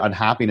or the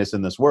unhappiness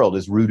in this world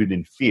is rooted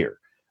in fear.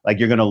 Like,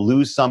 you're going to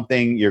lose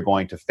something, you're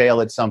going to fail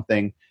at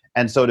something.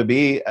 And so to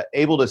be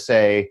able to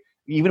say,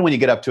 even when you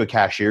get up to a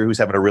cashier who's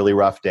having a really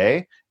rough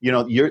day,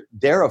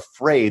 they're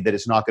afraid that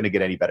it's not going to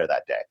get any better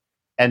that day.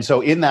 And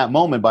so in that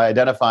moment, by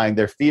identifying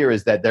their fear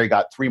is that they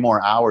got 3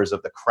 more hours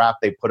of the crap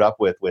they put up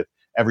with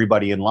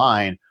everybody in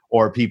line,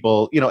 or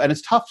people, and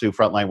it's tough to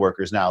frontline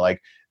workers now.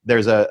 Like,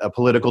 there's a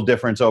political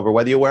difference over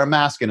whether you wear a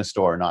mask in a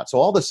store or not. So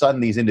all of a sudden,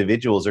 these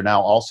individuals are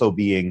now also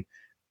being,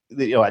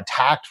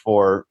 attacked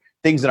for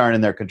things that aren't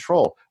in their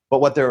control.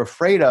 But what they're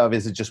afraid of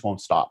is it just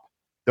won't stop.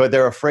 What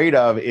they're afraid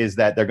of is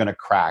that they're going to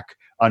crack.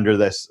 under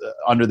this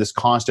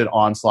constant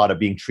onslaught of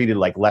being treated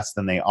like less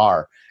than they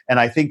are. And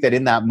I think that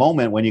in that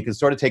moment, when you can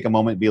sort of take a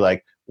moment and be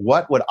like,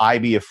 what would I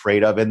be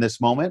afraid of in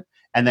this moment?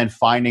 And then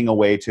finding a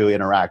way to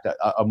interact,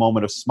 a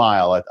moment of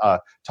smile,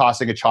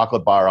 tossing a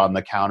chocolate bar on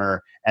the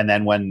counter. And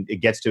then when it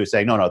gets to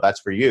saying, no, that's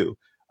for you.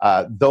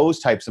 Those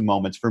types of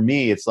moments, for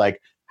me, it's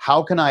like,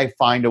 how can I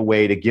find a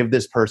way to give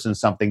this person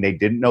something they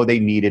didn't know they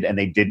needed and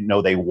they didn't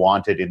know they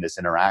wanted in this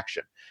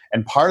interaction?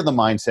 And part of the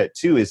mindset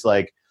too is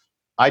like,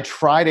 I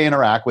try to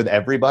interact with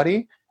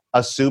everybody,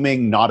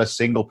 assuming not a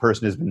single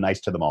person has been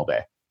nice to them all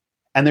day.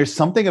 And there's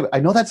something,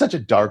 I know that's such a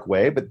dark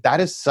way, but that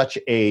is such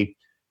a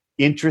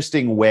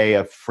interesting way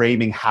of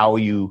framing how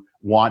you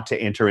want to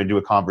enter into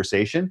a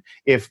conversation.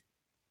 I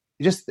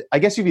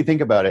guess if you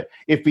think about it,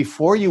 if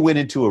before you went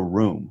into a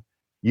room,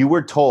 you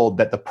were told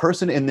that the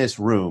person in this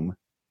room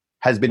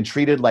has been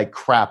treated like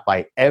crap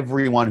by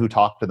everyone who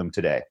talked to them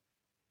today,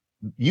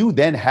 you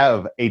then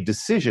have a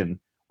decision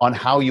on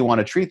how you want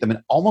to treat them.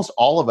 And almost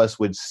all of us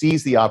would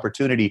seize the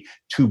opportunity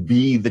to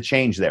be the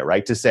change there,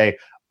 right? To say,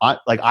 I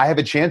have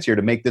a chance here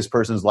to make this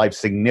person's life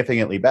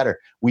significantly better.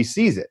 We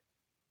seize it.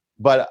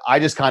 But I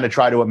just kind of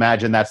try to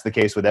imagine that's the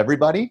case with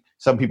everybody.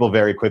 Some people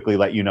very quickly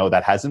let you know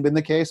that hasn't been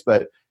the case,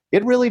 but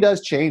it really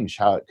does change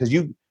because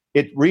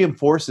it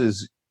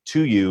reinforces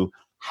to you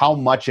how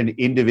much an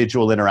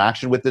individual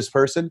interaction with this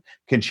person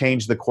can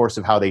change the course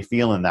of how they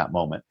feel in that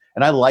moment.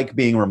 And I like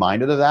being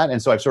reminded of that.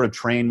 And so I've sort of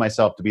trained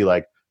myself to be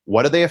like,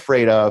 what are they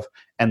afraid of?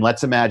 And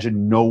let's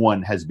imagine no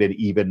one has been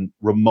even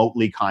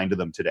remotely kind to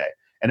them today.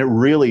 And it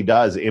really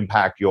does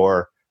impact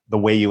the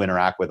way you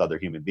interact with other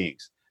human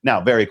beings.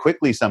 Now, very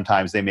quickly,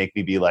 sometimes they make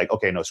me be like,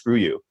 okay, no, screw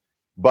you.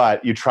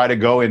 But you try to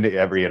go into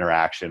every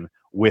interaction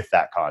with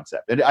that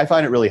concept. And I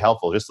find it really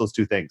helpful, just those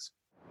two things.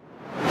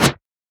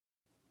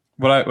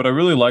 What I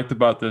really liked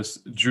about this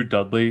Drew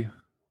Dudley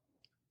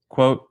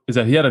quote is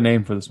that he had a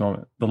name for this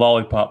moment, the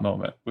lollipop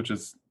moment, which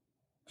is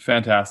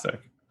fantastic.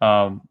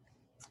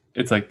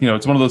 It's like,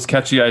 it's one of those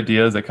catchy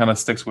ideas that kind of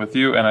sticks with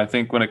you. And I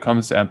think when it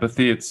comes to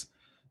empathy, it's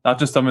not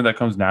just something that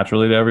comes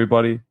naturally to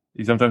everybody.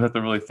 You sometimes have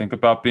to really think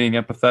about being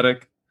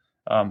empathetic,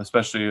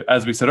 especially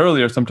as we said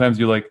earlier, sometimes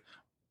you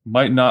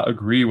might not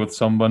agree with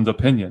someone's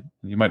opinion.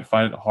 You might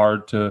find it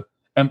hard to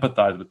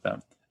empathize with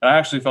them. And I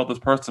actually felt this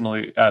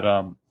personally at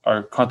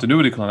our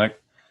continuity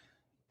clinic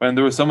when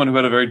there was someone who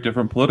had a very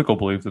different political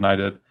belief than I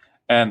did.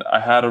 And I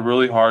had a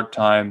really hard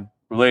time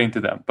relating to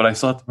them, but I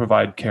still have to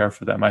provide care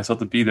for them. I still have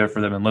to be there for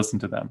them and listen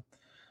to them.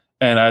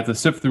 And I had to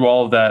sift through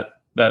all of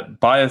that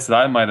bias that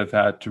I might have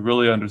had to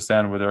really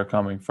understand where they're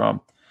coming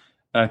from.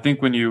 And I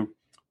think when you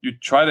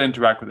try to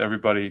interact with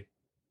everybody,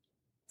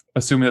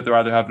 assuming that they're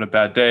either having a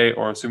bad day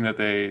or assuming that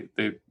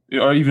they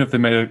or even if they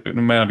may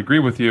not agree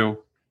with you,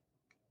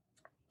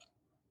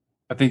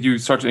 I think you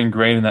start to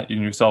ingrain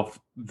in yourself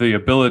the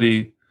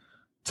ability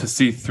to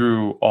see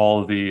through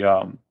all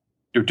the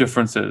your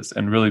differences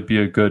and really be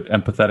a good,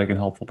 empathetic, and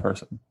helpful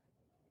person.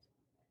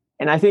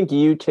 And I think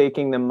you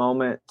taking the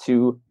moment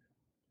to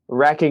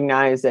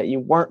recognize that you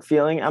weren't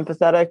feeling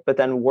empathetic, but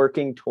then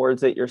working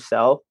towards it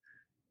yourself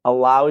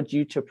allowed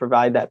you to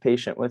provide that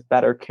patient with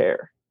better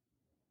care.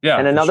 Yeah.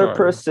 And another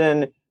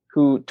person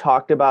who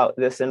talked about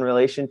this in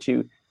relation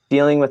to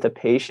dealing with a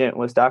patient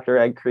was Dr.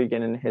 Ed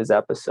Cregan in his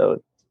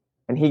episode.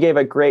 And he gave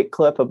a great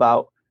clip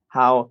about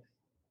how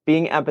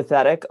being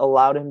empathetic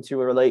allowed him to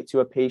relate to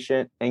a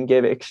patient and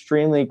give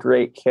extremely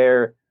great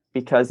care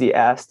because he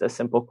asked a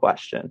simple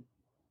question.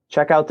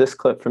 Check out this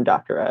clip from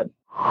Dr. Ed.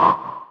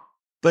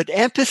 But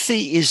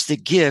empathy is the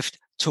gift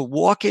to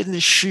walk in the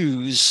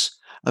shoes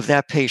of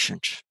that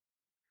patient.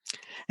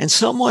 And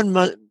someone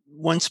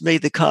once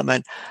made the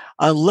comment,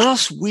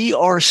 unless we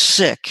are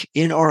sick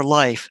in our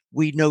life,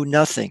 we know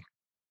nothing.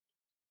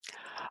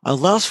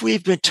 Unless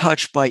we've been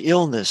touched by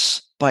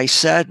illness, by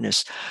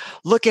sadness.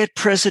 Look at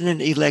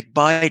President-elect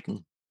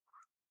Biden.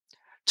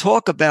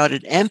 Talk about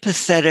an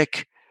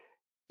empathetic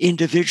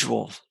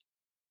individual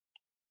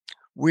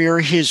where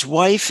his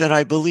wife and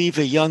I believe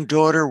a young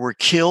daughter were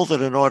killed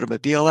in an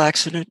automobile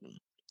accident.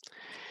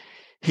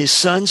 His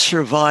son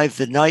survived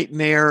the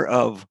nightmare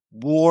of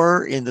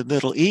war in the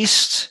Middle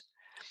East,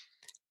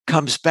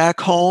 comes back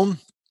home,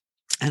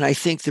 and I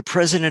think the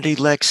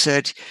president-elect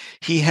said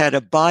he had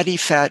a body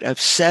fat of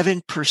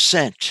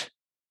 7%.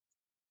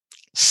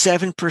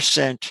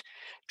 7%,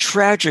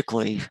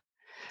 tragically,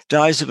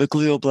 dies of a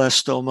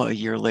glioblastoma a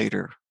year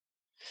later.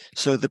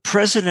 So the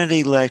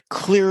president-elect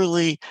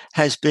clearly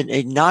has been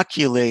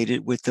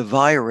inoculated with the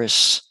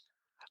virus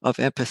of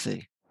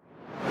empathy.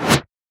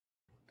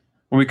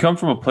 When we come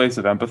from a place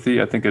of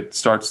empathy, I think it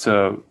starts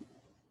to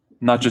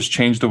not just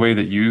change the way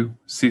that you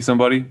see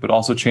somebody, but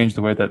also change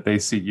the way that they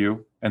see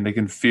you. And they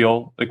can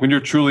feel, like when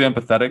you're truly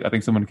empathetic, I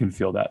think someone can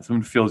feel that.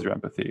 Someone feels your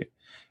empathy.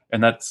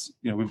 And that's,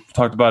 we've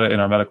talked about it in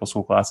our medical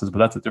school classes, but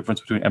that's the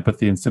difference between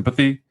empathy and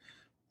sympathy.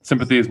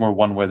 Sympathy is more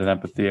one way than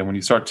empathy. And when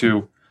you start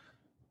to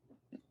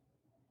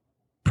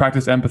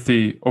practice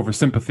empathy over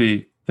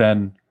sympathy,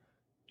 then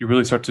you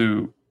really start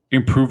to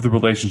improve the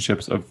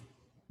relationships of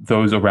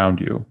those around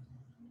you.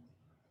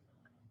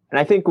 And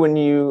I think when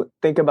you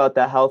think about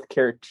the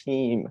healthcare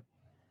team,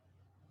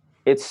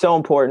 it's so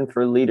important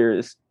for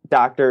leaders,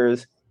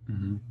 doctors,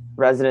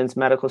 residents,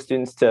 medical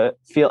students to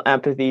feel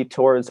empathy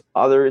towards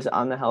others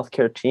on the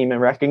healthcare team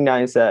and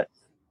recognize that,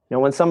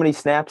 when somebody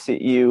snaps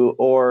at you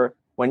or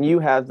when you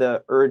have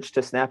the urge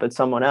to snap at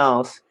someone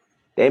else,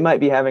 they might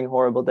be having a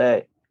horrible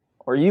day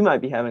or you might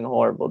be having a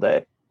horrible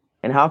day.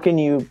 And how can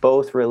you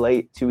both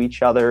relate to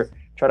each other,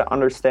 try to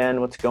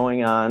understand what's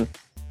going on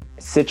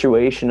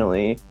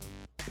situationally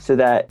so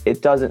that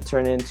it doesn't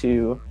turn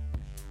into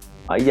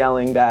a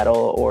yelling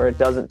battle or it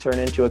doesn't turn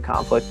into a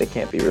conflict that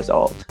can't be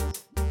resolved.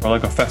 Or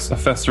like a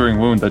festering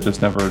wound that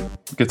just never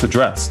gets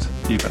addressed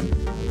even.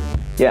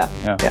 Yeah,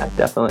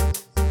 definitely.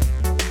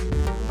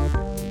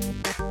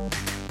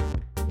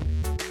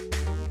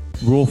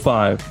 Rule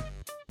 5,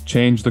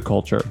 change the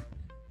culture.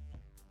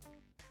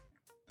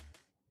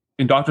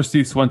 In Dr.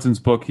 Steve Swenson's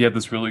book, he had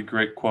this really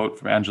great quote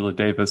from Angela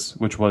Davis,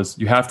 which was,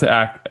 "You have to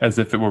act as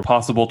if it were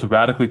possible to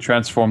radically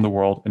transform the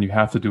world, and you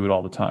have to do it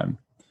all the time."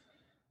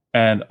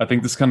 And I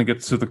think this kind of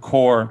gets to the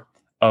core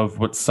of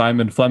what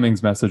Simon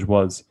Fleming's message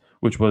was,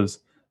 which was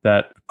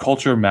that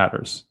culture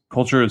matters.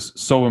 Culture is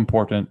so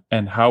important,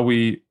 and how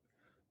we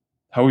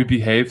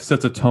behave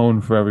sets a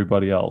tone for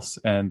everybody else.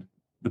 And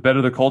the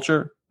better the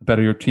culture, the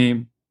better your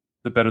team,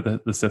 the better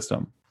the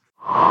system.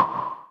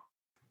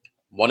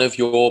 One of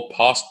your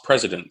past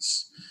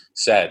presidents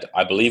said,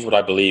 "I believe what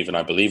I believe, and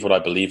I believe what I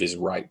believe is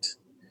right."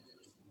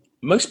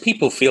 Most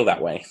people feel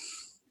that way,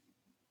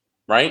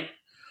 right?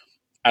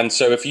 And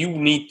so if you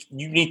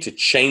need to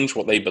change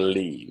what they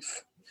believe,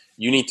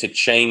 you need to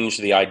change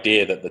the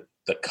idea that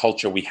the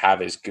culture we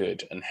have is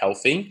good and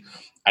healthy,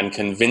 and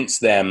convince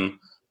them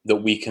that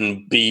we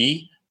can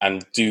be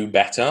and do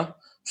better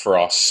for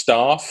our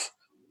staff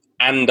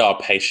and our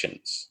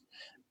patients.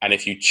 And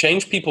if you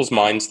change people's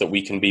minds that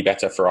we can be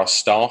better for our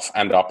staff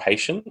and our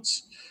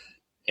patients,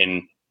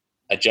 in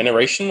a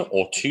generation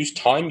or two's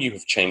time, you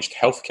have changed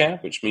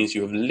healthcare, which means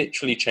you have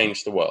literally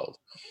changed the world.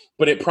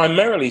 But it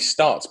primarily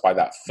starts by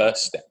that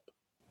first step.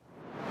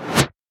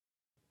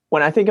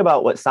 When I think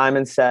about what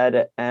Simon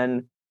said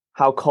and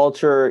how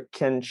culture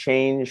can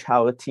change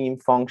how a team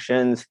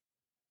functions,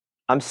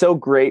 I'm so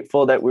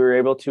grateful that we were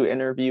able to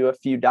interview a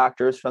few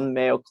doctors from the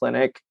Mayo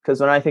Clinic,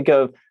 because when I think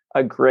of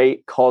a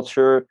great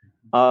culture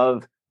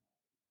of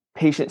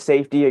patient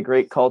safety, a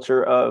great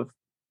culture of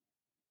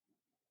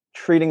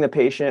treating the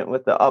patient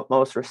with the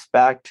utmost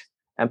respect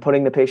and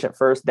putting the patient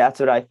first, that's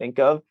what I think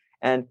of.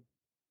 And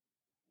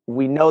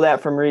we know that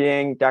from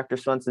reading Dr.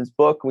 Swenson's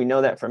book. We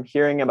know that from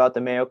hearing about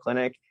the Mayo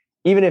Clinic.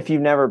 Even if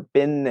you've never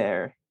been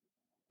there,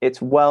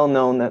 it's well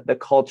known that the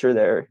culture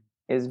there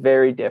is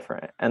very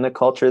different. And the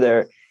culture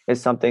there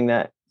is something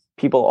that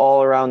people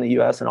all around the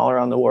US and all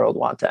around the world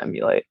want to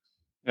emulate.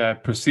 Yeah,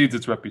 it precedes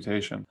its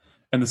reputation.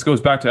 And this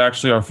goes back to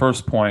actually our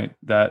first point,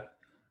 that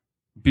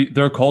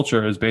their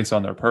culture is based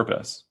on their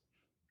purpose.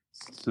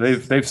 So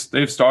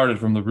they've started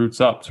from the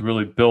roots up to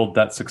really build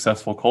that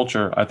successful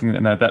culture. I think,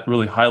 and that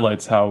really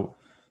highlights how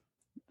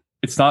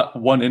it's not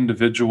one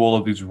individual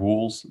of these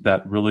rules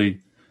that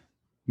really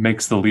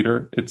makes the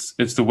leader. It's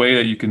the way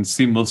that you can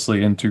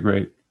seamlessly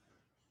integrate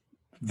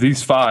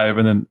these 5,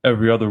 and then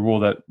every other rule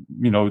that,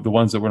 the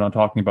ones that we're not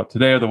talking about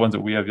today are the ones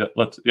that we have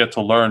yet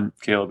to learn,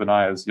 Caleb and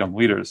I, as young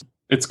leaders.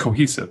 It's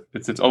cohesive.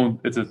 It's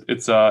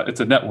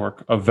a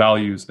network of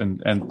values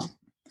and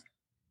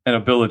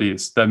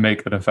abilities that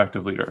make an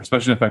effective leader,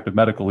 especially an effective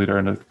medical leader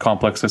in a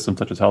complex system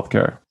such as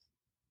healthcare.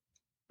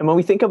 And when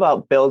we think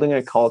about building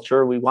a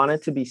culture, we want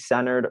it to be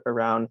centered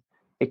around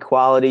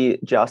equality,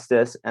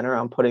 justice, and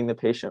around putting the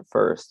patient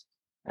first.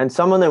 And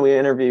someone that we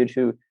interviewed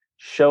who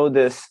showed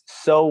this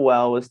so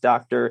well was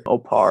Dr.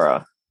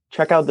 Opara.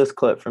 Check out this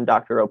clip from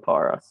Dr.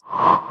 Opara.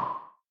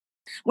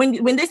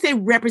 When they say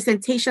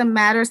representation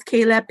matters,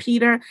 Caleb,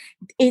 Peter,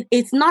 it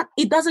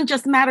doesn't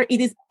just matter,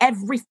 it is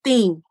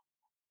everything.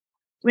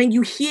 When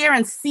you hear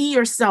and see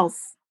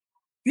yourself,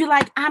 you're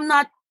like, I'm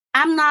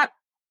not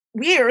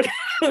weird,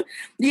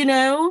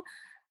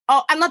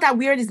 Oh, I'm not that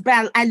weird is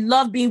bad. I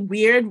love being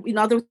weird in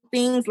other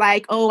things,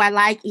 like, I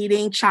like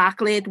eating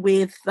chocolate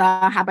with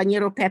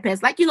habanero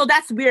peppers. Like,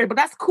 that's weird, but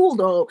that's cool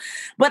though.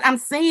 But I'm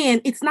saying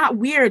it's not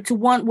weird to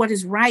want what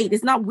is right.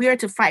 It's not weird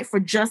to fight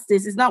for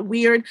justice. It's not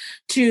weird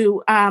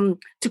to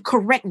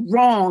correct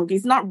wrong.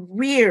 It's not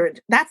weird.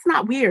 That's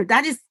not weird.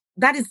 That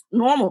is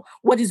normal.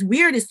 What is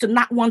weird is to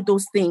not want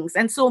those things.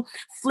 And so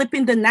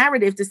flipping the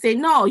narrative to say,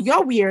 no,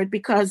 you're weird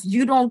because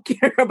you don't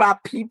care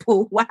about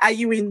people. Why are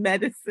you in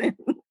medicine?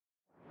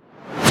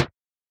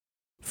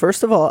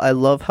 First of all, I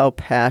love how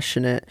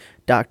passionate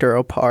Dr.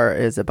 Opara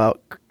is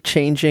about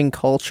changing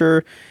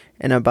culture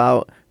and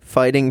about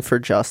fighting for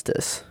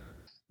justice.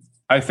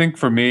 I think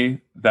for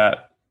me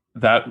that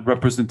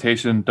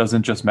representation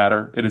doesn't just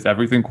matter, it is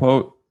everything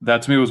quote,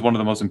 that to me was one of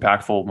the most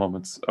impactful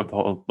moments of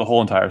the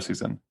whole entire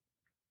season.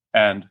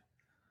 And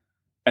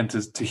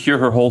to hear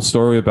her whole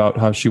story about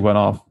how she went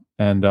off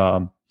and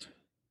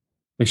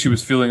like she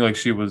was feeling like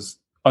she was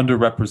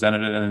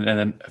underrepresented and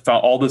then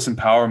found all this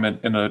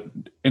empowerment in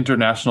an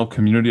international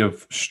community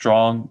of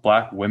strong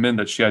Black women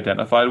that she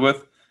identified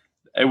with.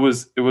 It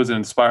was an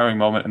inspiring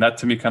moment. And that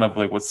to me kind of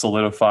like what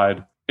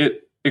solidified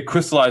it. it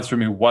crystallized for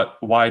me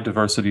why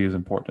diversity is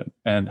important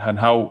and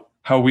how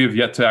we have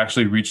yet to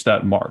actually reach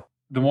that mark.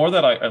 The more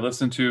that I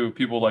listen to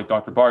people like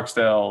Dr.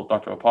 Barksdale,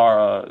 Dr.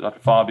 Opara, Dr.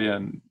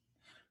 Fabian,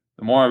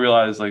 the more I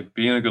realize like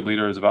being a good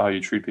leader is about how you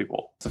treat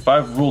people. The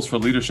 5 rules for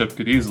leadership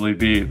could easily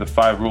be the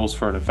 5 rules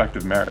for an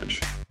effective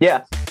marriage.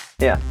 Yeah,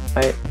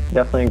 I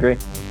definitely agree.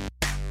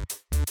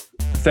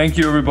 Thank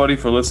you everybody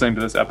for listening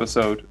to this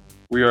episode.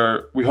 We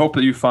hope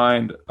that you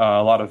find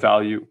a lot of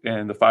value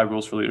in the 5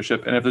 rules for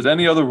leadership. And if there's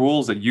any other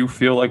rules that you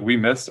feel like we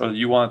missed or that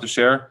you wanted to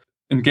share,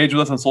 engage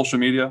with us on social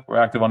media. We're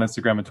active on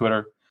Instagram and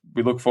Twitter.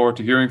 We look forward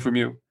to hearing from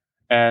you.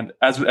 And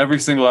as with every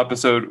single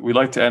episode, we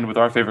like to end with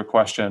our favorite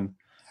question.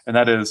 And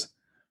that is,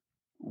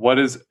 what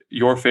is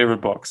your favorite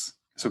books?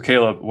 So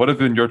Caleb, what have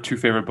been your 2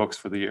 favorite books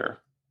for the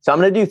year? So I'm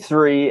going to do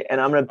 3 and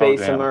I'm going to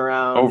base them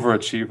around...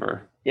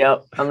 Overachiever.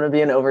 Yep. I'm going to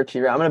be an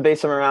overachiever. I'm going to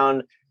base them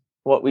around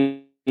what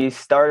we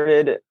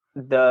started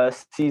the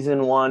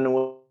season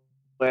 1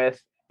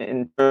 with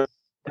in the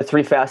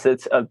 3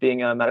 facets of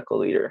being a medical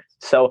leader.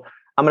 So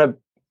I'm going to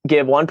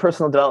give 1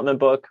 personal development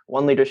book,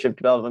 1 leadership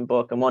development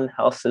book, and 1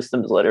 health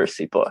systems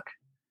literacy book.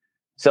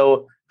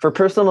 So for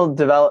personal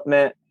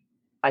development,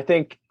 I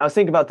was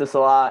thinking about this a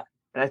lot.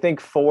 And I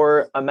think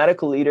for a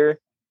medical leader,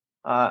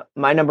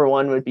 my number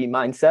 1 would be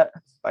Mindset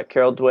by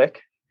Carol Dweck.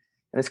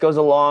 And this goes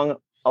along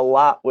a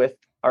lot with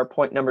our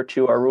point number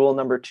 2, our rule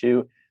number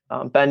 2,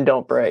 bend,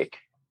 don't break.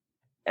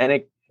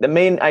 And the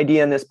main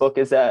idea in this book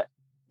is that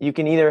you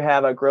can either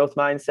have a growth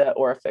mindset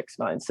or a fixed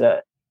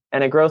mindset.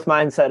 And a growth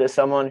mindset is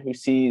someone who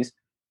sees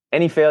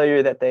any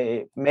failure that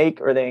they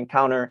make or they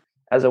encounter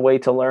as a way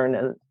to learn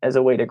and as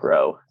a way to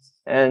grow.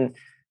 And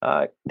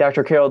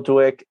Dr. Carol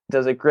Dweck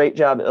does a great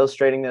job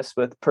illustrating this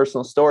with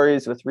personal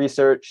stories, with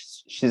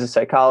research. She's a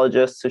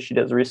psychologist, so she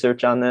does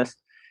research on this.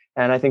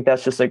 And I think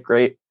that's just a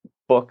great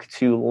book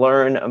to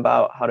learn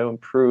about how to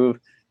improve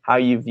how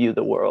you view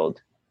the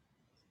world.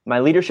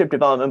 My leadership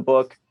development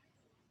book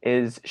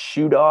is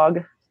Shoe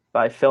Dog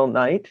by Phil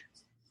Knight.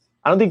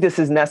 I don't think this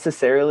is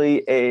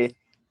necessarily a,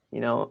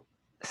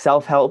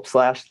 self-help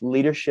 /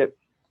 leadership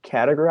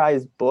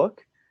categorized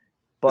book.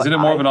 But isn't it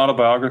more of an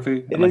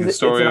autobiography? Like the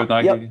story of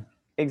Nike? Yep,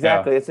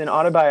 exactly. Yeah. It's an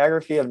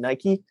autobiography of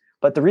Nike.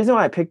 But the reason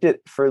why I picked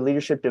it for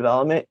leadership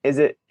development is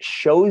it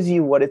shows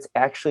you what it's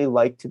actually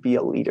like to be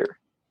a leader.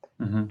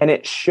 Mm-hmm. And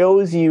it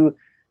shows you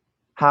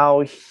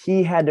how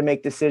he had to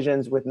make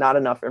decisions with not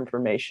enough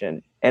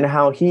information and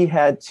how he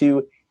had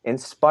to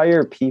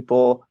inspire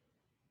people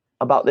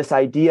about this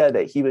idea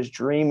that he was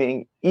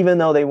dreaming, even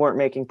though they weren't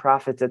making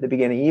profits at the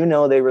beginning, even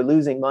though they were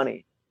losing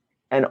money,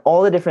 and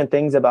all the different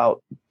things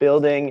about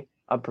building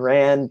a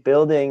brand,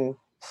 building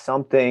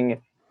something,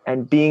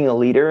 and being a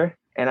leader.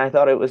 And I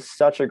thought it was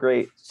such a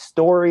great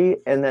story.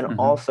 And then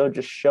also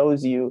just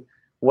shows you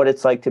what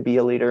it's like to be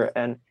a leader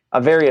and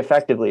a very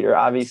effective leader,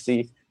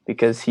 obviously,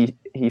 because he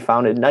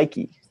founded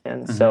Nike.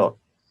 And so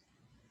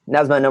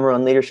that's my number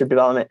 1 leadership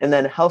development. And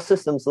then health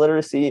systems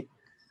literacy.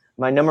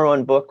 My number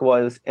 1 book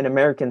was An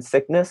American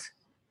Sickness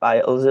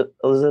by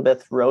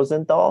Elizabeth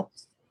Rosenthal.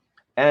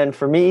 And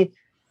for me,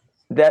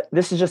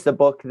 this is just a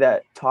book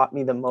that taught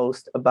me the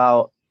most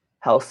about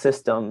health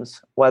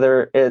systems,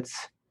 whether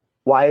it's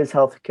why is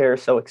healthcare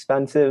so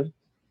expensive?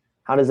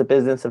 How does the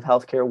business of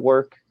healthcare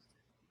work?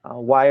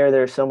 Why are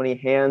there so many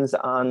hands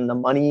on the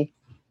money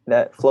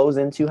that flows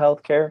into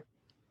healthcare?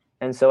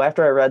 And so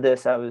after I read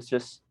this, I was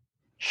just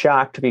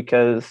shocked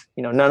because,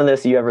 none of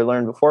this you ever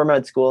learned before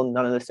med school,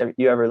 none of this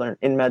you ever learned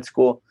in med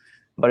school,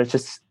 but it's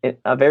just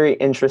a very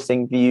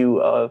interesting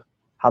view of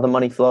how the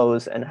money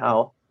flows and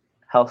how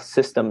health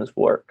systems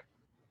work.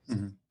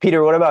 Mm-hmm.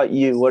 Peter, what about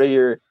you? What are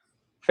your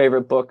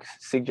favorite book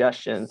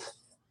suggestions?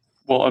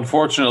 Well,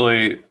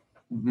 unfortunately,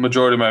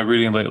 majority of my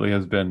reading lately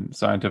has been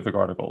scientific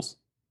articles.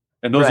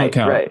 And those don't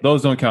count. Right.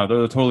 Those don't count.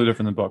 They're totally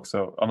different than books.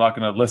 So I'm not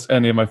going to list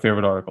any of my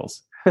favorite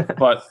articles.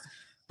 But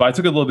I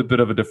took a little bit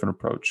of a different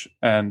approach.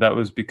 And that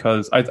was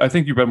because I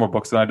think you read more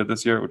books than I did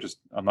this year, which is,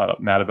 I'm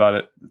not mad about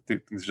it. I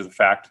think it's just a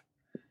fact.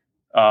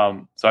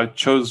 So I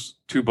chose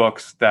 2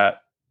 books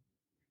that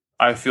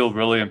I feel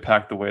really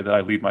impact the way that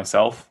I lead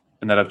myself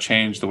and that have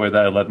changed the way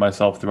that I led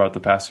myself throughout the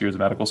past years of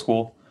medical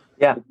school.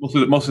 Yeah.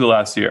 Mostly the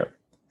last year,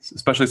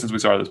 especially since we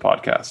started this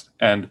podcast.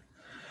 And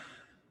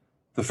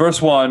the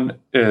first one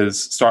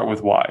is Start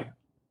With Why.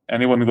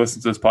 Anyone who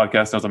listens to this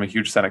podcast knows I'm a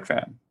huge Sinek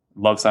fan.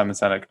 Love Simon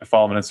Sinek. I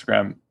follow him on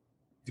Instagram.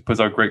 He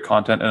puts out great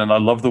content, and I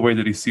love the way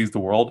that he sees the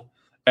world.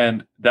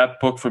 And that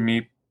book for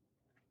me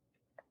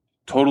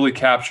totally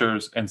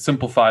captures and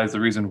simplifies the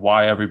reason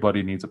why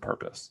everybody needs a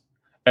purpose.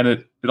 And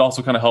it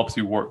also kind of helps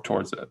you work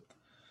towards it.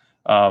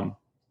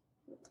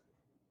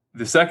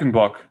 The second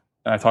book,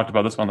 and I talked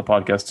about this one on the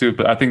podcast too,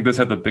 but I think this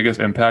had the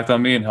biggest impact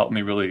on me and helped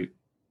me really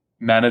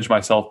manage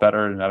myself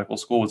better in medical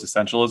school, was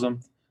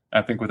Essentialism.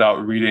 I think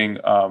without reading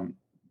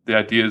the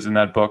ideas in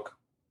that book,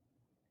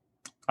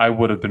 I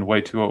would have been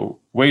way too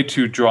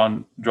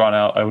drawn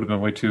out. I would have been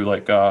way too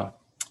what's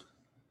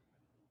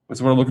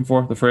the word I'm looking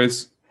for? The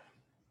phrase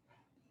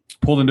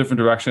pulled in different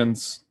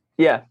directions.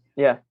 Yeah.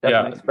 Yeah,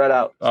 definitely. Spread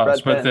out.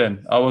 Spread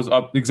thin. I was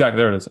up. Exactly.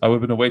 There it is. I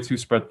would have been way too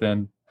spread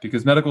thin,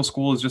 because medical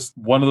school is just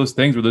one of those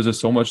things where there's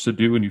just so much to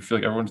do and you feel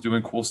like everyone's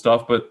doing cool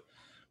stuff, but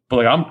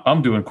like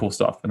I'm doing cool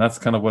stuff. And that's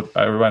kind of what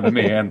I reminded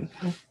me. And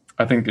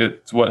I think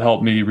it's what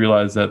helped me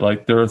realize that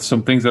like there are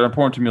some things that are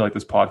important to me, like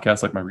this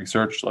podcast, like my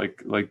research,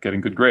 like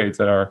getting good grades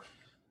that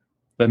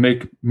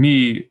make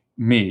me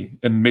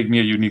and make me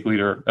a unique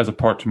leader as a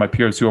part to my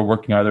peers who are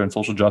working either in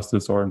social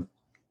justice or in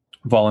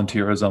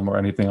volunteerism or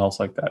anything else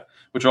like that,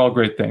 which are all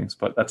great things,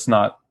 but that's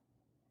not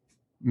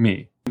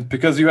me.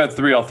 Because you had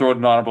 3, I'll throw it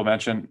an honorable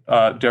mention.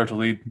 Dare to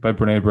Lead by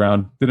Brene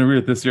Brown. Didn't read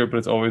it this year, but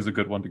it's always a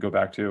good one to go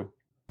back to.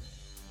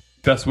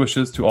 Best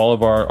wishes to all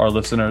of our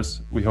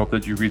listeners. We hope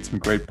that you read some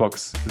great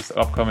books this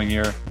upcoming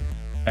year,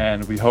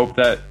 and we hope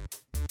that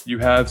you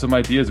have some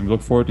ideas, and we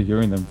look forward to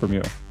hearing them from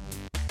you.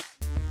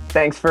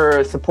 Thanks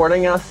for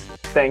supporting us.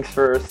 Thanks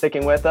for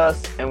sticking with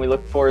us, and we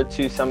look forward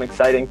to some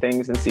exciting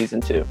things in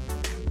season 2.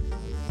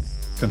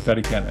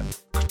 Confetti cannon.